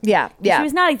her. Yeah. She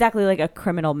was not exactly like a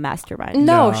criminal mastermind.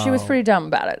 No, she was pretty dumb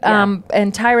about it.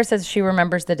 And Tyra says she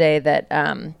remembers the day that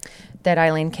that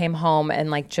Eileen came home and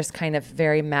like just kind of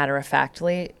very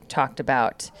matter-of-factly talked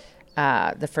about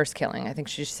the first killing. I think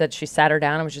she said she sat her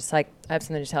down and was just like, I have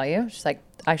something to tell you. She's like,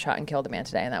 I shot and killed a man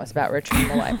today, and that was about Richard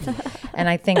Malloy. And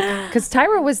I think because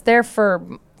Tyra was there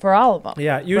for all of them.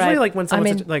 Yeah, usually like when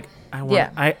someone's like,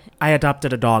 I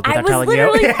adopted a dog without telling you. I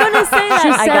was literally going to say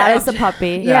that. I got us a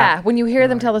puppy. Yeah, when you hear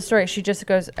them tell the story, she just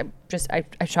goes, I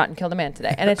shot and killed a man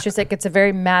today. And it's just like, it's a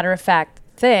very matter-of-fact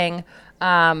thing.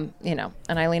 And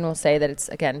Eileen will say that it's,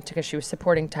 again, because she was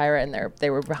supporting Tyra and they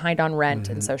were behind on rent.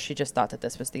 And so she just thought that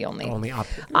this was the only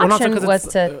option was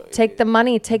to take the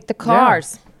money, take the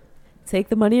cars. Yeah. Take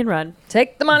the money and run.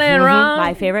 Take the money and run.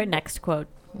 My favorite next quote.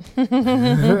 Next.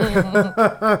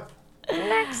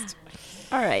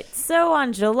 All right. So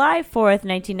on July 4th,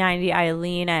 1990,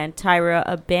 Eileen and Tyra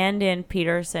abandon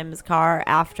Peter Sims' car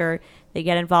after they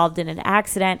get involved in an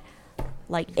accident.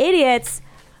 Like idiots,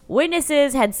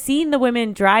 witnesses had seen the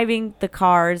women driving the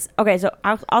cars. Okay, so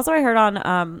also I heard on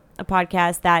a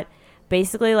podcast that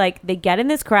basically, like, they get in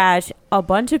this crash, a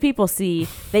bunch of people see,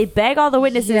 they beg all the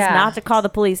witnesses not to call the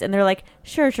police, and they're like,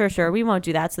 sure, we won't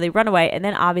do that. So they run away, and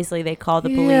then obviously they call the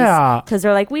police because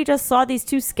they're like, we just saw these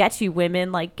two sketchy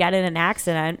women like get in an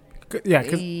accident.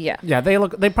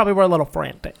 They probably were a little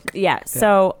frantic.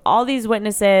 So all these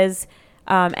witnesses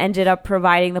ended up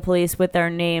providing the police with their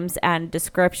names and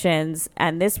descriptions,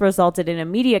 and this resulted in a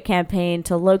media campaign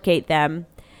to locate them.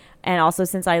 And also,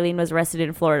 since Eileen was arrested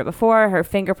in Florida before, her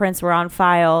fingerprints were on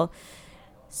file.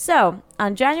 So,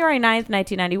 on January 9th,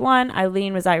 1991,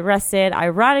 Eileen was arrested,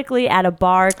 ironically, at a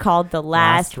bar called The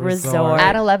Last Resort.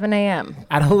 At 11 a.m.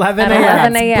 At 11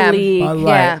 a.m.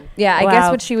 Yeah. Yeah. I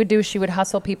guess what she would do, she would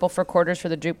hustle people for quarters for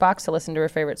the jukebox to listen to her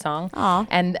favorite song. Aww.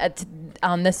 And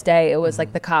on this day, it was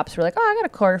like the cops were like, oh, I got a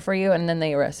quarter for you. And then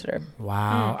they arrested her.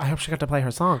 Wow. I hope she got to play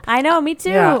her song. I know, me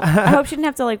too. Yeah. I hope she didn't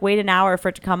have to like wait an hour for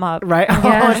it to come up. Right?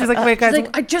 Yeah. She's like, wait, guys. She's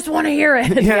like, I just want to hear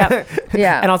it.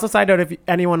 Yeah. And also, side note, if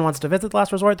anyone wants to visit The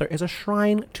Last Resort, there is a shrine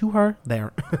to her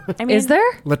there. I mean, is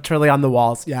there? Literally on the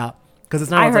walls, yeah. Because it's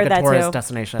not like a tourist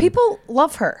destination. People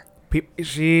love her.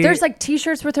 There's like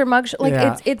T-shirts with her mug.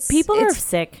 It's people are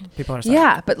sick. People are sick.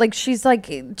 Yeah, but like she's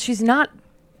not.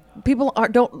 People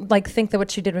don't like think that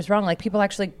what she did was wrong. Like people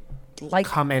actually like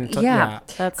come into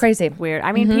That's crazy. Weird.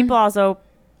 I mean, people also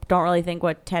don't really think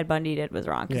what Ted Bundy did was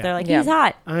wrong because they're like, he's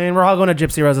hot. I mean, we're all going to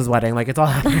Gypsy Rose's wedding. Like, it's all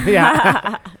happening.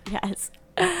 Yeah. Yes.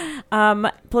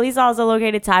 Police also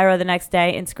located Tyra the next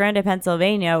day in Scranton,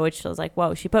 Pennsylvania, which was like,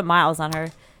 whoa, she put miles on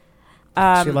her.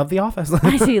 She loved The Office.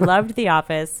 She loved The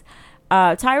Office.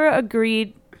 Tyra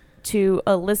agreed to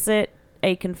elicit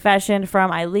a confession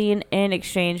from Eileen in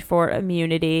exchange for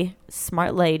immunity.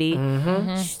 Smart lady.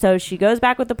 So she goes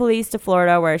back with the police to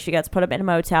Florida, where she gets put up in a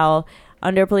motel.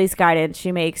 Under police guidance,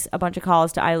 she makes a bunch of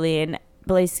calls to Eileen,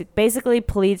 basically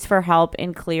pleads for help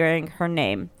in clearing her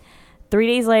name. 3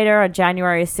 days later, on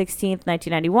January 16th,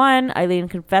 1991, Eileen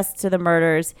confessed to the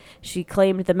murders. She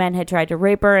claimed the men had tried to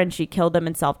rape her, and she killed them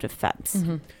in self-defense.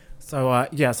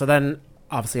 So then,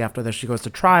 obviously, after this, she goes to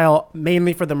trial,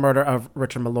 mainly for the murder of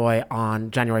Richard Malloy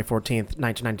on January 14th,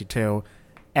 1992.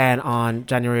 And on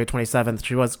January 27th,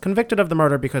 she was convicted of the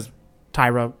murder because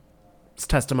Tyra's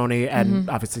testimony and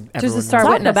obviously everyone a star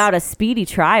Talk witness. about a speedy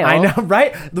trial. I know,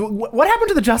 right? What happened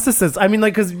to the justices? I mean,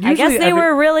 like, because usually I guess they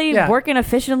were really working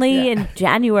efficiently in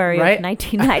January of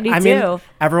 1992. I mean,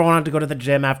 everyone wanted to go to the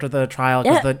gym after the trial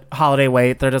because the holiday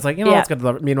wait. They're just like, let's get to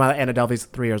the. Meanwhile, Anna Delvey's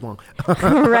 3 years long.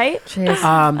 Right?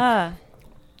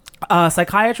 A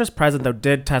psychiatrist present, though,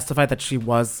 did testify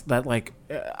that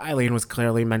Eileen was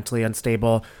clearly mentally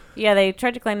unstable. Yeah, they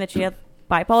tried to claim that she had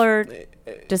bipolar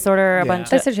disorder, a bunch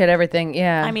They of... said she had everything,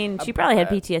 I mean, she probably had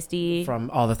PTSD. From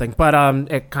all the things. But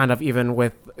it kind of, even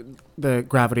with the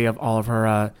gravity of all of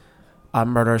her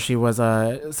murder, she was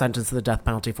sentenced to the death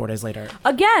penalty 4 days later.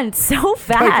 Again, so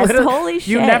fast. Holy shit.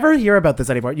 You never hear about this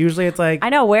anymore. Usually it's like... I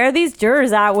know. Where are these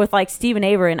jurors at with like Stephen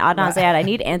Avery and Adnan Syed? I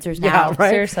need answers now. Yeah, right?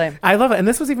 Seriously. I love it. And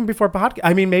this was even before podcast.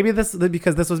 I mean, maybe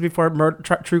because this was before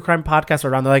true crime podcasts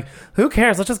were around. They're like, who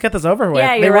cares? Let's just get this over with.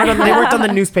 Yeah, they right. They worked on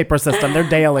the newspaper system. They're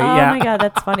daily. Oh my God,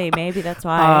 that's funny. Maybe that's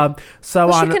why.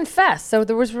 She confessed, so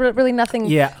there was really nothing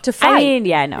to fight. I mean,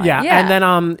 no. Yeah. And then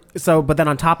but then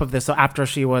on top of this, so after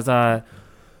she was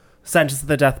sentenced to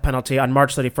the death penalty on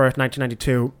March 31st,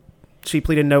 1992, she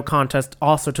pleaded no contest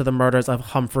also to the murders of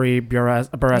Humphrey, Buress,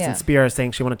 and Spears,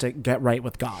 saying she wanted to get right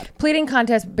with God. Pleading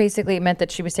contest basically meant that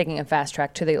she was taking a fast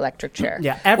track to the electric chair.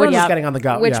 Everyone was getting on the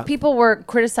go. Which people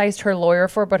criticized her lawyer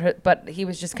for, but he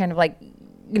was just kind of like,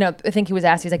 you know, I think he was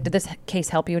asked, he's like, did this case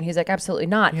help you? And he's like, absolutely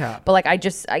not. Yeah. But like, I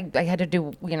had to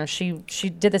do, you know, she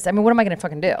did this. I mean, what am I going to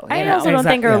fucking do? I you also know? don't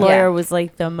think her lawyer was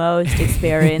like the most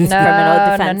experienced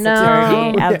criminal defense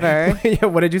attorney ever. Yeah,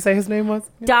 what did you say his name was?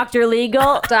 Dr.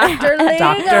 Legal. Dr. Legal.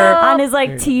 Doctor. On his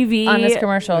like TV. On his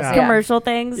commercials. Yeah. Commercial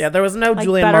things. Yeah, there was no Like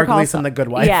Julian Better Call Margulies Saul. in The Good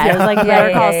Wife. Yeah, it was like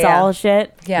Better Call Saul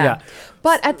shit. Yeah.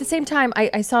 But at the same time,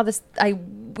 I saw this.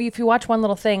 If you watch one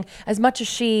little thing, as much as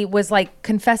she was like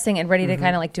confessing and ready to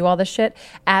kind of like do all this shit,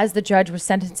 as the judge was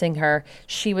sentencing her,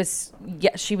 she was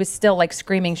still like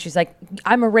screaming. She's like,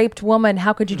 "I'm a raped woman.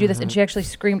 How could you do this?" And she actually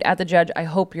screamed at the judge, "I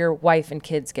hope your wife and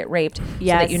kids get raped." So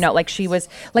that you know, like she was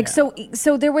like so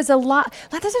there was a lot.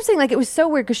 Like that's what I'm saying. Like it was so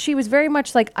weird because she was very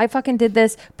much like, "I fucking did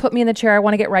this. Put me in the chair. I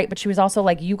want to get right." But she was also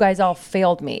like, "You guys all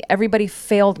failed me. Everybody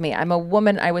failed me. I'm a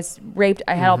woman. I was raped.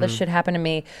 I had all this shit happen to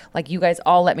me. Like you guys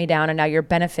all let me down, and now you're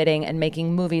benefiting and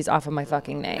making movies off of my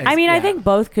fucking name." I mean, I think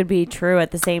both could be true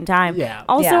at the same time. Yeah.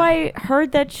 Also, Yeah. I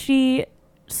heard that she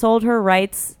sold her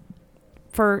rights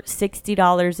for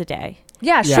 $60 a day.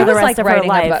 Yeah, she For the was rest like of her writing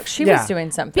a life. book. She was doing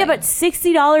something. Yeah, but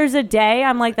 $60 a day,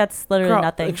 I'm like, that's literally Girl,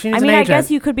 nothing. like, she needs I an mean, I agent.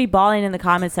 guess you could be balling in the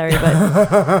commissary,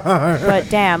 but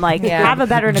damn, like, have a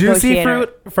better Juicy negotiator.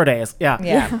 fruit for days. Yeah.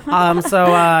 Yeah.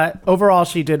 So overall,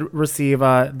 she did receive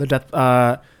the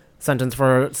death sentence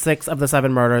for 6 of the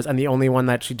 7 murders, and the only one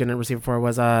that she didn't receive for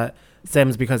was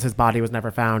Sims because his body was never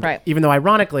found. Right. Even though,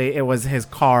 ironically, it was his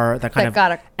car that kind of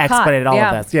got expedited caught. all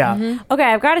Yeah. of this. Yeah. Okay,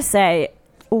 I've got to say,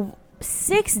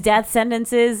 6 death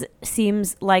sentences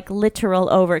seems like literal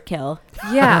overkill.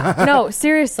 Yeah. No,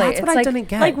 seriously. That's it's what I like, didn't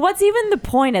get. Like, what's even the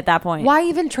point at that point? why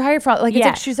even try it for like? It's Yeah.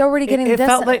 like she's already getting it this.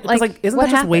 felt like isn't what that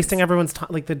just happens? wasting everyone's time,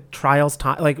 like the trial's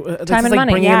time, like this Time is and like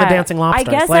money. bringing in the dancing lobsters.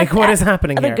 I guess like that- what is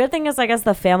happening the here? good thing is, I guess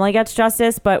the family gets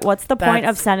justice, but what's the point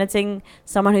of That's- sentencing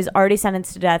someone who's already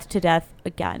sentenced to death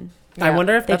again? I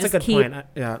wonder if They that's a just good keep point.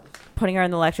 Yeah. Putting her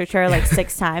in the electric chair like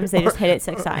 6 times. They just hit it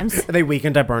 6 times. They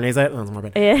weakened at Bernie's it. That's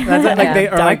morbid. Yeah. That's it. Like Yeah. they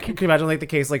or like, Dark. can you imagine like the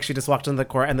case like she just walked into the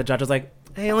court and the judge was like,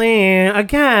 "Aileen,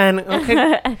 again,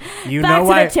 okay, you Back know to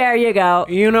why? the chair you go.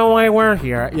 You know why we're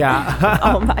here? Yeah."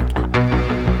 Oh my god.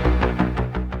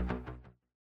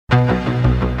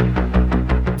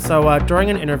 So during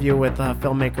an interview with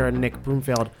filmmaker Nick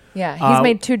Broomfield, Yeah, he's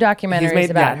made 2 documentaries he's made,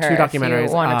 about yeah, her. 2 documentaries. If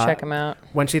you want to check them out.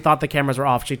 When she thought the cameras were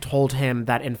off, she told him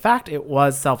that in fact it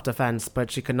was self-defense, but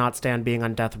she could not stand being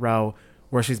on death row,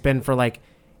 where she's been for like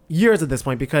years at this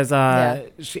point because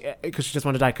she just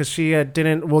wanted to die because she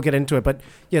didn't. We'll get into it, but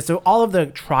yeah. So all of the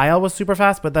trial was super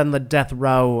fast, but then the death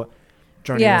row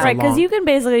journey was Right, because long. you can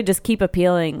basically just keep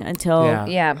appealing until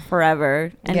Yeah.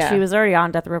 forever. And Yeah. she was already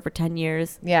on death row for 10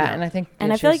 years. Yeah, and I think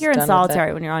And I she's feel like you're in done with it.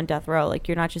 solitary when you're on death row. Like,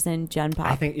 you're not just in gen pop.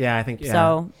 I think yeah.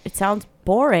 So it sounds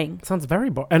boring. It sounds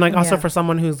very boring, and like also Yeah. for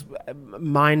someone whose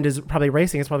mind is probably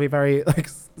racing, it's probably very like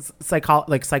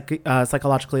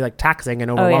psychologically like taxing and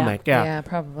overwhelming. Yeah,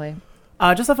 probably.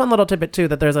 Just a fun little tidbit too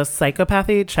that there's a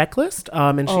psychopathy checklist,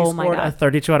 and she Oh my scored a God.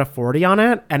 32 out of 40 on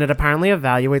it, and it apparently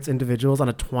evaluates individuals on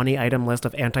a 20-item list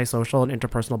of antisocial and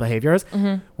interpersonal behaviors,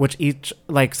 which each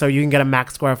like so you can get a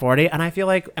max score of 40, and I feel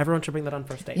like everyone should bring that on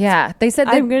first dates. Yeah, they said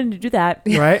I'm going to do that.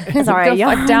 Right. Sorry, Go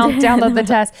yeah. download the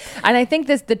test, and I think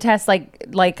the test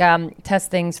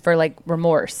test things for like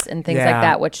remorse and things like Yeah.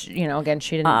 that, which again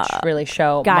she didn't really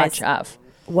show guys, much of.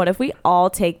 What if we all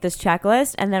take this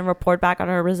checklist and then report back on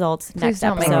our results Please next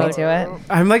don't episode? make me do it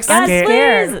I'm like Yes,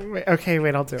 scared. please. Wait, okay,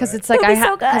 wait, I'll do it. because it's like It'll be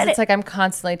so because good. it's like I'm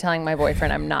constantly telling my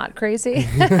boyfriend I'm not crazy.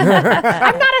 I'm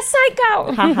not a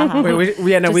psycho. Wait,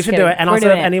 we should do Just it. kidding. And We're also,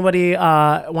 doing if it. anybody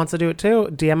wants to do it too,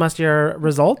 DM us your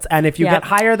results. And if you Yeah. get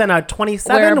higher than a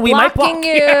 27, We're we might block blocking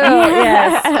you. you.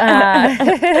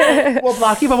 Yes. We'll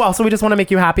block you, but also we just want to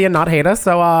make you happy and not hate us.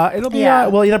 So it'll be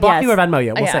we'll either block Yes. you or Venmo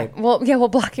you. We'll yeah. see. We'll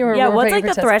block you. Or Yeah, we'll what's pay like you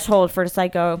the for test. threshold for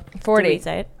psycho? 40. Did we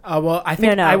say it? Well, I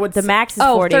think No, I would the max is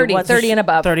Oh, 40. 30, What's 30 and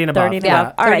above. 30 and above. 30 and Yeah,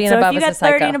 above. All right, 30 and so if above you is a get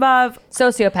 30 psycho. and above,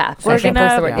 Sociopath. we're I think was the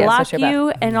gonna word. Yeah, block sociopath. you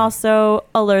and also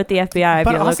alert the FBI of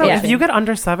But your also, location. if you get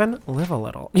under 7, live a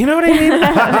little. You know what I mean?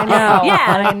 I know.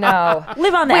 Yeah. I know.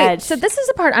 live on the Wait, edge. so this is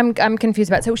the part I'm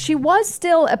confused about. So she was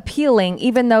still appealing,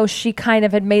 even though she kind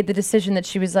of had made the decision that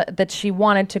she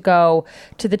wanted to go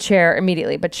to the chair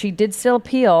immediately, but she did still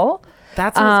appeal.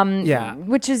 That's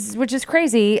which is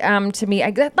crazy to me.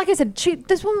 Like I said,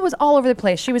 this woman was all over the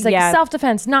place. She was like Yeah.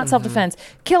 self-defense, not self-defense.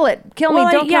 Kill me, Well,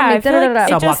 don't yeah, kill I me. feel like da-da-da-da. it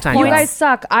Cell block just time, You yes. guys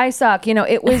suck. I suck.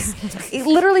 It was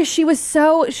literally she was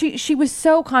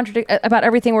so contradictory about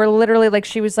everything. Where literally like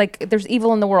she was like, "There's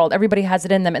evil in the world. Everybody has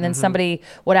it in them." And then somebody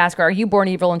would ask her, "Are you born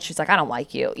evil?" And she's like, "I don't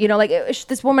like you."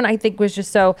 This woman I think was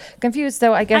just so confused.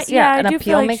 So I guess an I do appeal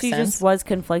feel like makes she sense. just was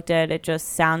conflicted. It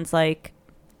just sounds like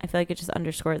I feel like it just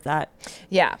underscores that.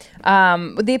 Yeah.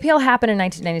 The appeal happened in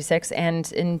 1996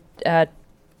 and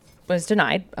was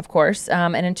denied, of course.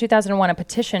 And in 2001, a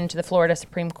petition to the Florida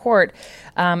Supreme Court,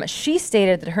 she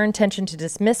stated that her intention to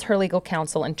dismiss her legal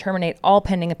counsel and terminate all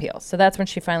pending appeals. So that's when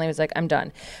she finally was like, I'm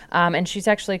done. And she's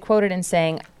actually quoted in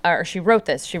saying, or she wrote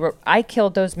this, she wrote, I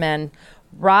killed those men,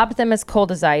 robbed them as cold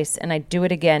as ice, and I'd do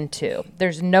it again too.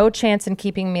 There's no chance in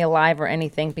keeping me alive or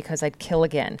anything because I'd kill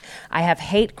again. I have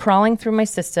hate crawling through my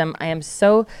system. I am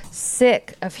so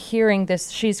sick of hearing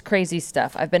this she's crazy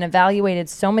stuff. I've been evaluated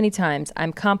so many times.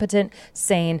 I'm competent,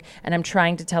 sane, and I'm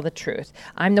trying to tell the truth.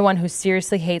 I'm the one who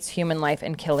seriously hates human life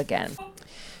and kill again.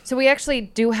 So we actually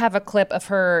do have a clip of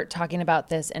her talking about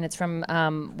this, and it's from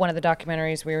one of the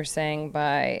documentaries we were saying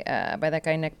by that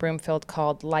guy Nick Broomfield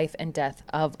called "Life and Death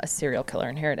of a Serial Killer,"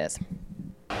 and here it is.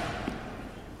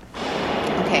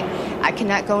 Okay, I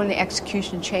cannot go in the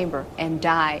execution chamber and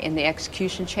die in the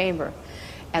execution chamber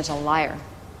as a liar,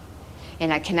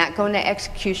 and I cannot go in the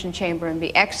execution chamber and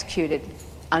be executed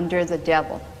under the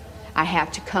devil. I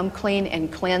have to come clean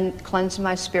and cleanse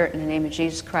my spirit in the name of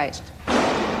Jesus Christ.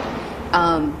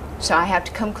 So I have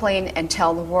to come clean and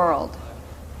tell the world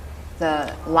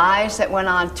the lies that went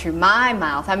on through my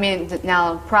mouth. I mean,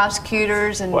 now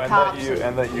prosecutors and cops.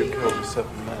 And that you killed the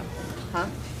 7 men. Huh?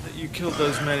 That you killed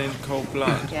those men in cold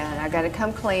blood. Yeah, and I got to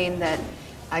come clean that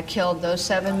I killed those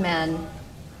 7 men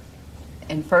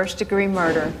in first-degree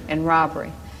murder and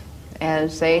robbery.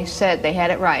 As they said, they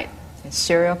had it right. A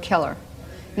serial killer.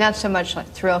 Not so much like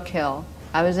thrill kill.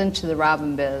 I was into the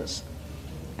robbing biz.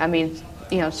 I mean,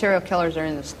 you know, serial killers are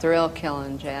in this thrill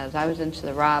killing jazz. I was into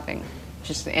the robbing,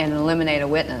 just and eliminate a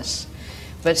witness.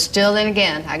 But still, then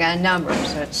again, I got a number,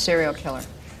 so it's serial killer.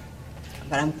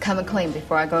 But I'm coming clean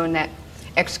before I go in that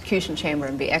execution chamber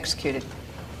and be executed.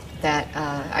 That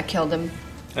I killed them.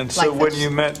 And so when you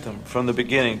met them from the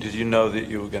beginning, did you know that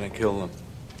you were going to kill them?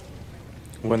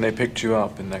 When they picked you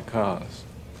up in their cars?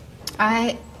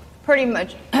 I pretty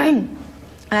much, I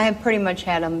had pretty much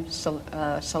had them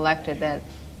selected that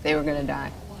they were going to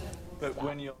die. But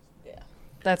when you... Yeah.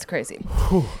 That's crazy.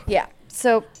 Yeah.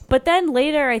 So... But then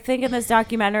later, I think in this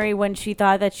documentary, when she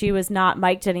thought that she was not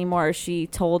mic'd anymore, she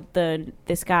told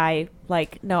this guy,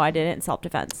 like, no, I did it in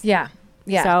self-defense. Yeah.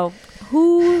 Yeah. So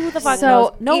who the fuck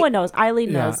knows? No one knows.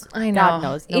 Eileen knows. I know. God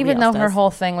knows. Nobody Even though else her does.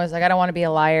 whole thing was like, I don't want to be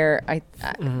a liar.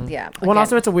 Yeah. Well,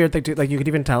 also it's a weird thing too. Like you could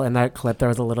even tell in that clip there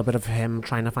was a little bit of him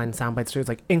trying to find sound bites too. It's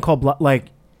like in cold blood, like.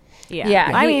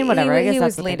 Yeah. I mean, whatever. I guess he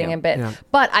that's was what they leading do. a bit, Yeah.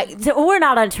 but we're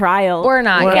not on trial. We're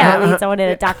not. We Yeah. can't lead someone in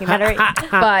a documentary.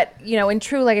 But you know, in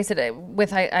true, like I said,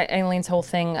 with Eileen's whole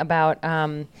thing about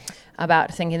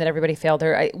thinking that everybody failed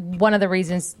her, one of the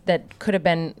reasons that could have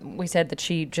been, we said that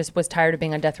she just was tired of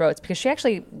being on death row. It's because she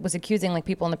actually was accusing like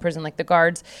people in the prison, like the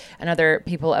guards and other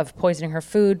people, of poisoning her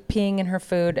food, peeing in her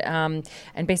food, and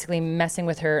basically messing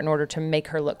with her in order to make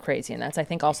her look crazy. And that's, I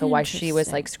think, also why she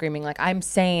was like screaming, like, I'm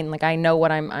sane, like I know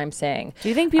what I'm saying. Do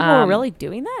you think people were really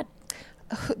doing that?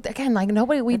 Again, like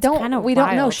nobody, we don't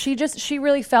know. She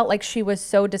really felt like she was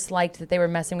so disliked that they were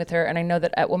messing with her. And I know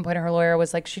that at one point her lawyer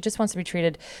was like, she just wants to be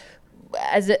treated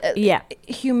as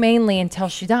humanely until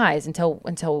she dies, until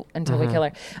we kill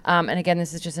her. And again,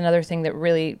 this is just another thing that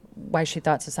really, why she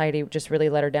thought society just really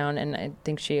let her down. And I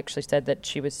think she actually said that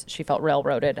she felt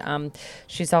railroaded.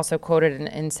 She's also quoted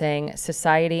in saying,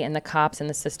 society and the cops and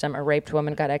the system, a raped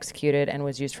woman got executed and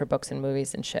was used for books and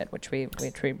movies and shit, which we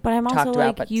but I'm also talked like,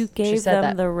 about. But you gave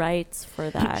them the rights for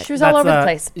that. She was all over the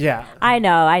place. Yeah. I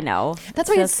know. That's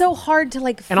why it's so hard to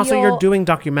like feel. And also you're doing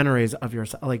documentaries of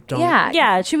yourself. Like, don't.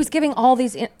 Yeah. She was giving all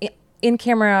these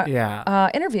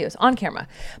in-camera interviews on camera.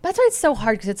 But that's why it's so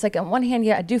hard, because it's like on one hand,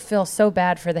 I do feel so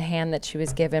bad for the hand that she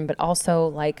was given, but also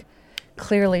like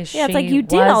clearly she it's like you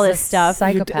did all this stuff.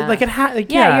 Psychopath. Like it had.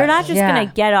 Like, you're not just gonna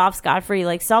get off scot-free.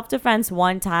 Like self-defense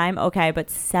one time, okay,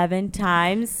 but 7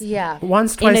 times. Yeah.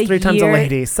 Once, twice, 3 times a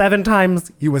lady. 7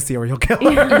 times you a serial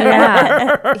killer.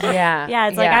 Yeah.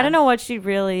 It's like I don't know what she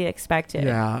really expected.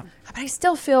 Yeah. But I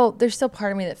still feel there's still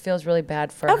part of me that feels really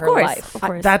bad for her life. Of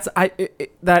course.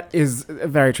 That is a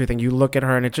very true thing. You look at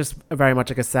her and it's just very much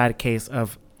like a sad case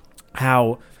of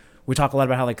how we talk a lot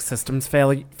about how like systems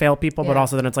fail people, but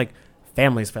also then it's like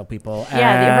families fail people.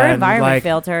 Yeah, her environment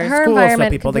failed her. Her schools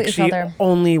environment fail people. Like she failed her.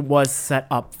 only was set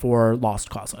up for lost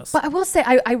causes. But I will say,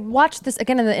 I watched this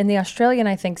again in the Australian,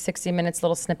 I think 60 Minutes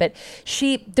little snippet.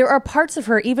 There are parts of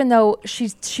her, even though she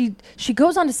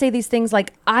goes on to say these things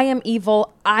like, I am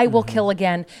evil, I will kill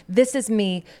again, this is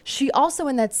me. She also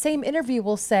in that same interview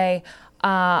will say,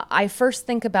 I first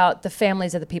think about the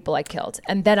families of the people I killed,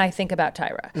 and then I think about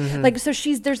Tyra. Like, so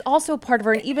there's also a part of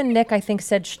her, and even Nick, I think,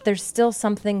 said there's still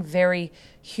something very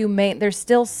humane. There's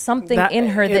still something in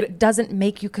her that doesn't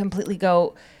make you completely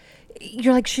go,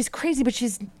 you're like, she's crazy, but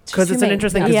she's because it's an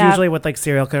interesting, because usually with like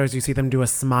serial killers, you see them do a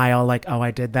smile, like, oh,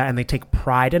 I did that, and they take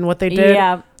pride in what they did.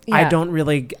 Yeah. I don't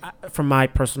really, from my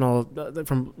personal,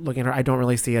 from looking at her, I don't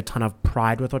really see a ton of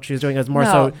pride with what she's doing. It's more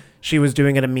so she was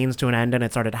doing it a means to an end, and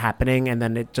it started happening, and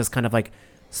then it just kind of like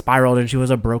spiraled, and she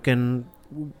was a broken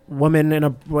woman in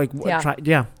a like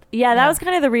Yeah, that was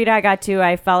kind of the read I got too.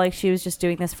 I felt like she was just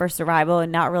doing this for survival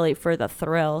and not really for the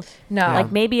thrill. No.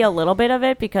 Like maybe a little bit of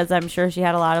it, because I'm sure she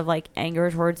had a lot of like anger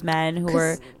towards men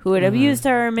who had abused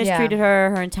her, mistreated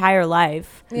her entire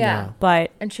life. Yeah.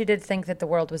 But and she did think that the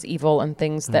world was evil and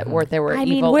things that were evil. I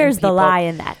mean, where's the lie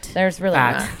in that? There's really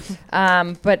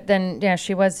not. But then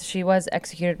she was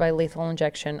executed by lethal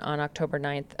injection on October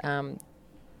 9th.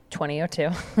 2002.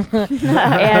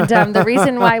 And the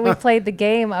reason why we played the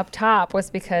game up top was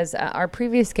because our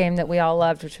previous game that we all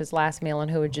loved, which was Last Meal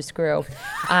and Who Would You Screw?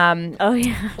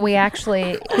 We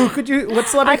actually... what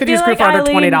celebrity could you screw for under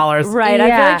 $20? Right. Yeah. I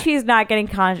feel like she's not getting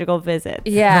conjugal visits.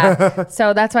 Yeah.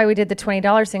 So that's why we did the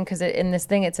 $20 thing, because in this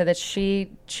thing it said that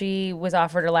she was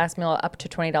offered her last meal up to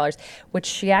 $20, which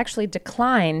she actually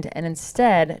declined and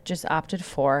instead just opted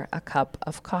for a cup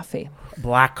of coffee.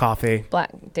 Black coffee.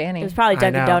 Danny. It was probably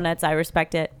Dunkin' Donuts. I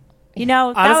respect it. You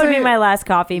know, that would be my last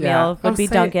coffee meal. Would be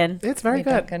Dunkin'. It's very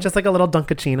good. Dunkin'. Just like a little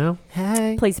Dunkaccino.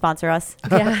 Hey. Please sponsor us.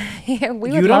 Yeah,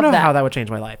 we would You don't love know how that would change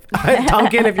my life.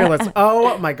 Dunkin', if you're listening.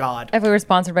 Oh my God. If we were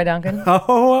sponsored by Dunkin'.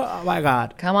 Oh my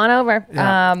God. Come on over.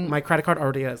 Yeah. My credit card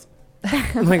already is.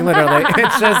 Like literally.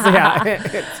 It's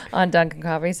just, on Dunkin'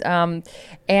 coffees.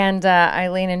 And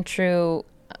Eileen, in true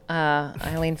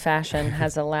Eileen fashion,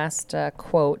 has a last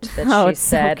quote that she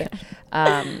said.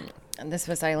 And this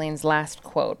was Eileen's last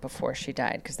quote before she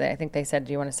died, because I think they said,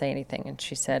 do you want to say anything? And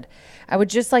she said, I would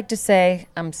just like to say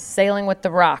I'm sailing with the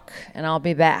Rock, and I'll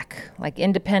be back, like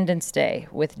Independence Day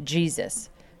with Jesus.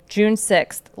 June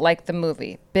 6th, like the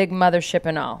movie, big mothership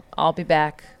and all. I'll be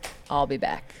back. I'll be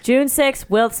back. June 6th,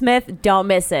 Will Smith, don't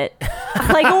miss it.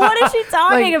 Like, what is she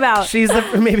talking about?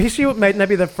 Maybe she might not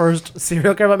be the first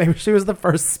serial killer, but maybe she was the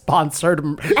first sponsored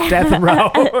death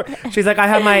row. She's like, I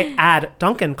have my ad,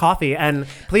 Dunkin' coffee, and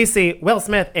please see Will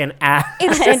Smith in ad.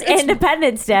 It's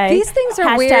Independence Day. These things are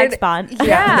hashtag weird. Spawn.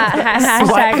 Yeah.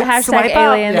 hashtag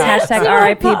aliens. Hashtag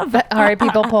R.I.P.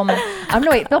 Bill Pullman. No,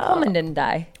 wait. Bill Pullman didn't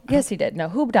die. Yes, he did. No,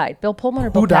 who died? Bill Pullman or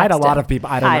Bill Paxton? Who died? Paxton? A lot of people.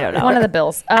 I don't know. One of the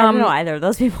Bills. I don't know either of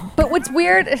those people. But what's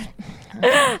weird...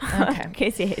 Okay.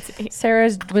 Casey hates me. Sarah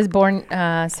is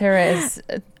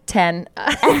 10.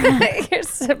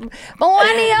 Here's millennial.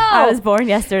 I was born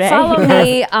yesterday. Follow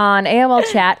me on AOL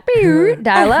chat.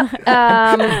 Dial up.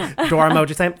 Door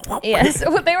emoji saying. Yes.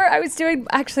 I was doing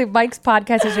actually Mike's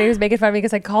podcast yesterday. He was making fun of me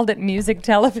because I called it music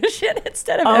television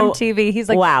instead of MTV. He's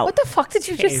like, wow, what the fuck did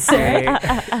you just say?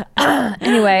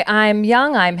 Anyway, I'm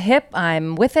young. I'm hip.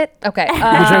 I'm with it. Okay.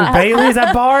 You drink Baileys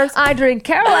at bars? I drink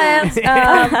Carolans.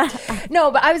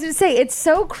 No, but I was going to say, it's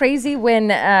so crazy when,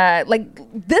 like,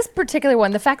 this particular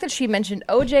one, the fact that she mentioned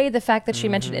OJ, the fact that she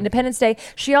mentioned Independence Day.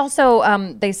 She also,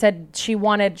 they said she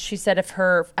said if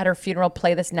at her funeral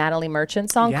play this Natalie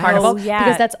Merchant song, Carnival,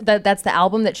 because that's the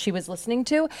album that she was listening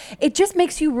to. It just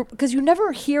makes you, because you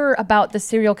never hear about the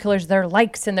serial killers, their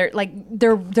likes and their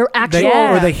actual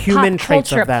or the human traits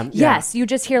culture of them. Yes, you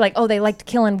just hear like, oh, they liked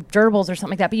killing gerbils or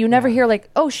something like that, but you never hear like,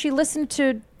 oh, she listened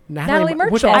to Natalie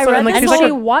Merchant. And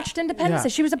she watched Independence Day.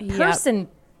 She was a person.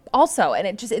 Also, and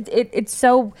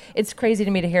it's crazy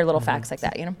to me to hear little facts like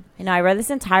that, you know? You know, I read this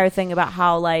entire thing about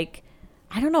how, like,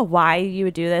 I don't know why you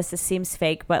would do this. This seems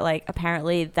fake, but, like,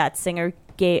 apparently that singer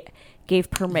gave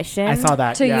permission. I saw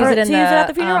that. To use it at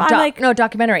the funeral?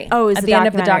 Documentary. Oh, it was at the end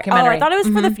of the documentary. Oh, I thought it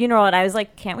was for the funeral, and I was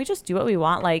like, can't we just do what we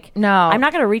want? Like, no. I'm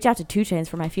not going to reach out to 2 Chainz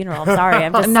for my funeral. I'm sorry.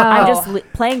 I'm just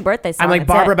playing birthday songs. I'm like,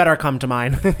 Barbara better come to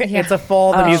mine. It's a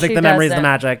full, the music, the memories, the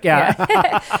magic.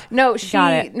 Yeah. No,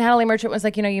 Natalie Merchant was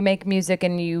like, you know, you make music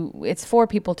and it's for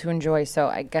people to enjoy. So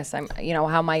I guess I'm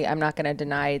not going to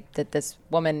deny that this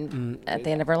woman at the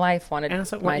end of her life wanted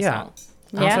my song.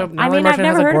 Yeah. Also, Natalie Merchant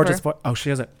has a gorgeous voice. Oh, she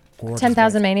has a gorgeous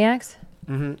 10,000 Maniacs?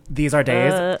 These are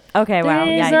days. Okay, wow.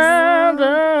 These are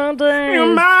the days.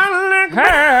 You might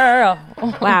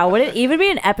Wow, would it even be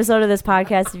an episode of this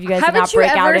podcast if you guys did not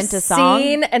break out into song? Haven't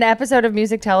you ever seen an episode of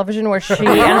Music Television where she and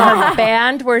her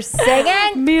band were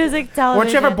singing? Music Television.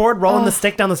 Weren't you ever bored rolling the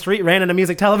stick down the street, ran into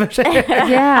Music Television?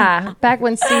 Yeah, back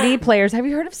when CD players. Have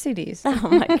you heard of CDs? Oh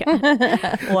my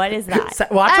god, what is that?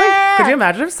 Well, actually, could you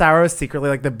imagine if Sarah was secretly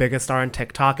like the biggest star on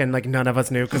TikTok and like none of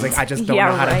us knew because like I just don't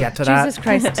know how to get to that. Jesus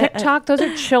Christ, TikTok. Those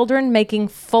are children making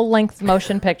full-length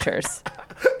motion pictures.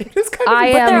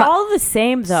 But they're all the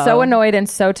same though. So annoyed and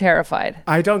so terrified.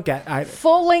 I don't get.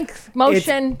 Full-length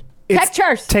motion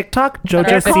pictures. TikTok, They're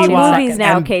JoJo called Siwa, movies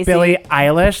now, and Casey. Billie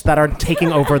Eilish that are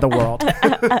taking over the world.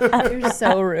 You're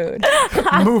so rude.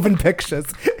 Moving pictures.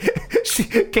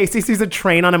 Casey sees a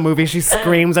train on a movie. She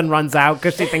screams and runs out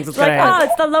because she thinks it's like, great. oh,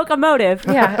 it's the locomotive.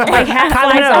 Yeah, my hat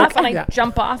flies Oak. off and I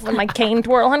jump off with my cane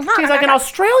twirling. She's like, an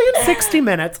Australian 60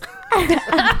 Minutes. Like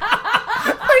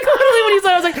literally when he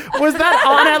said, I was like, was that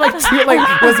on at like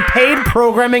was paid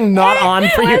programming not on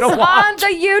for you to watch? It was on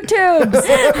the YouTubes.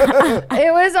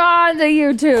 It was on the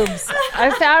YouTubes.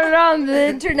 I found it on the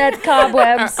internet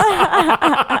cobwebs.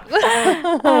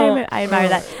 I admire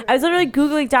that. I was literally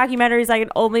Googling documentaries I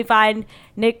could only find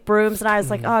Nick Brooms, and I was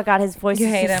like, oh god, his voice is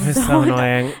just It's so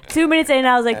annoying. 2 minutes in,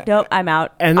 I was like, nope, I'm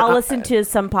out. And I'll listen to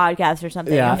some podcast or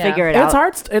something and figure it out.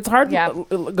 It's hard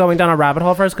going down a rabbit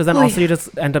hole first because then also you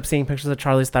just end up seeing pictures of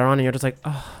Charlize Theron and you're just like,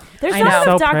 oh, There's she's lots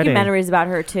so of pretty. documentaries about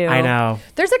her too. I know.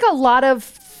 There's like a lot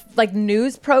of like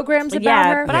news programs about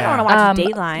her. But I don't want to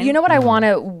watch Dateline. You know what I want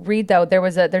to read though?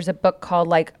 There's a book called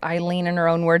like Eileen in Her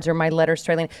Own Words or My Letters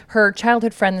to Eileen. Her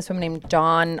childhood friend, this woman named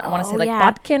Dawn. I want to say like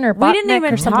Botkin or Botnick we didn't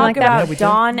even or something talk like that. about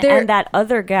Dawn and that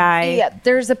other guy. Yeah,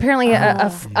 there's apparently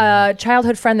a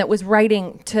childhood friend that was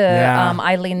writing to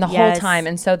Eileen the whole time,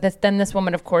 and so then this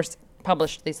woman, of course,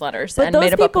 published these letters But and those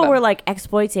made a book people about were them. like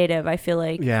exploitative. I feel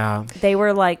like they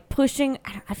were like pushing.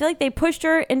 I feel like they pushed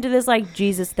her into this like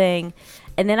Jesus thing.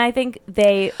 And then I think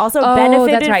they also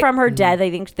benefited from her death. I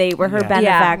think they were her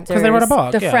benefactors. Because they wrote a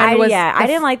book. The friend was, I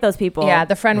didn't like those people. Yeah,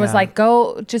 the friend was like,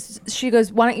 she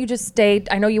goes, why don't you just stay?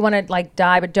 I know you want to like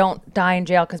die, but don't die in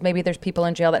jail because maybe there's people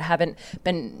in jail that haven't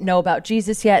know about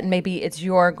Jesus yet. And maybe it's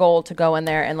your goal to go in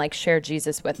there and like share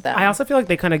Jesus with them. I also feel like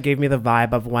they kind of gave me the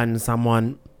vibe of when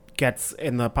someone gets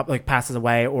in the like passes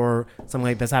away or something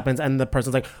like this happens and the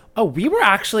person's like, oh,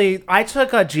 I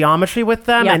took a geometry with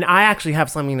them and I actually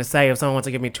have something to say if someone wants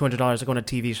to give me $200 to go on a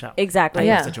TV show. Exactly.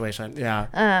 That situation.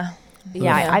 I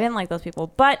didn't like those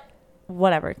people, but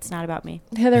whatever, it's not about me.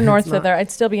 Heather Northfeather, I'd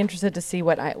still be interested to see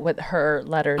what her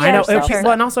letters I know.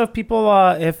 are. And also if people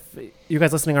if you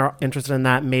guys listening are interested in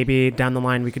that, maybe down the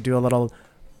line we could do a little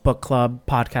book club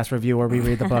podcast review where we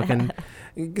read the book and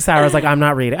Sarah's like, I'm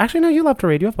not reading. Actually, no, you love to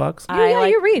read. You have books. You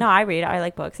read. No, I read. I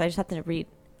like books. I just have to read,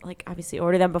 like, obviously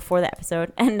order them before the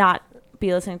episode and not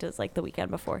be listening to this, like, the weekend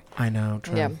before. I know,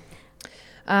 true. Yeah.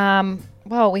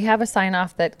 Well, we have a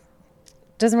sign-off that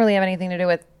doesn't really have anything to do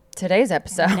with today's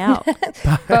episode. No.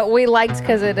 But we liked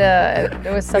because it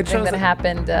was something that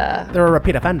happened. They're a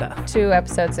repeat offender. 2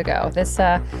 episodes ago. This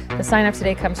the sign up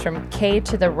today comes from K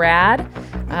to the Rad,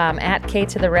 at K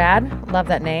to the Rad. Love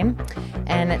that name.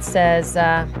 And it says,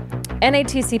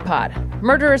 NATC Pod.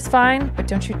 Murder is fine, but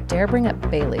don't you dare bring up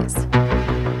Bailey's.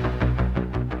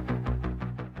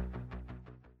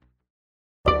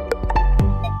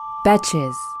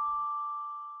 Betches.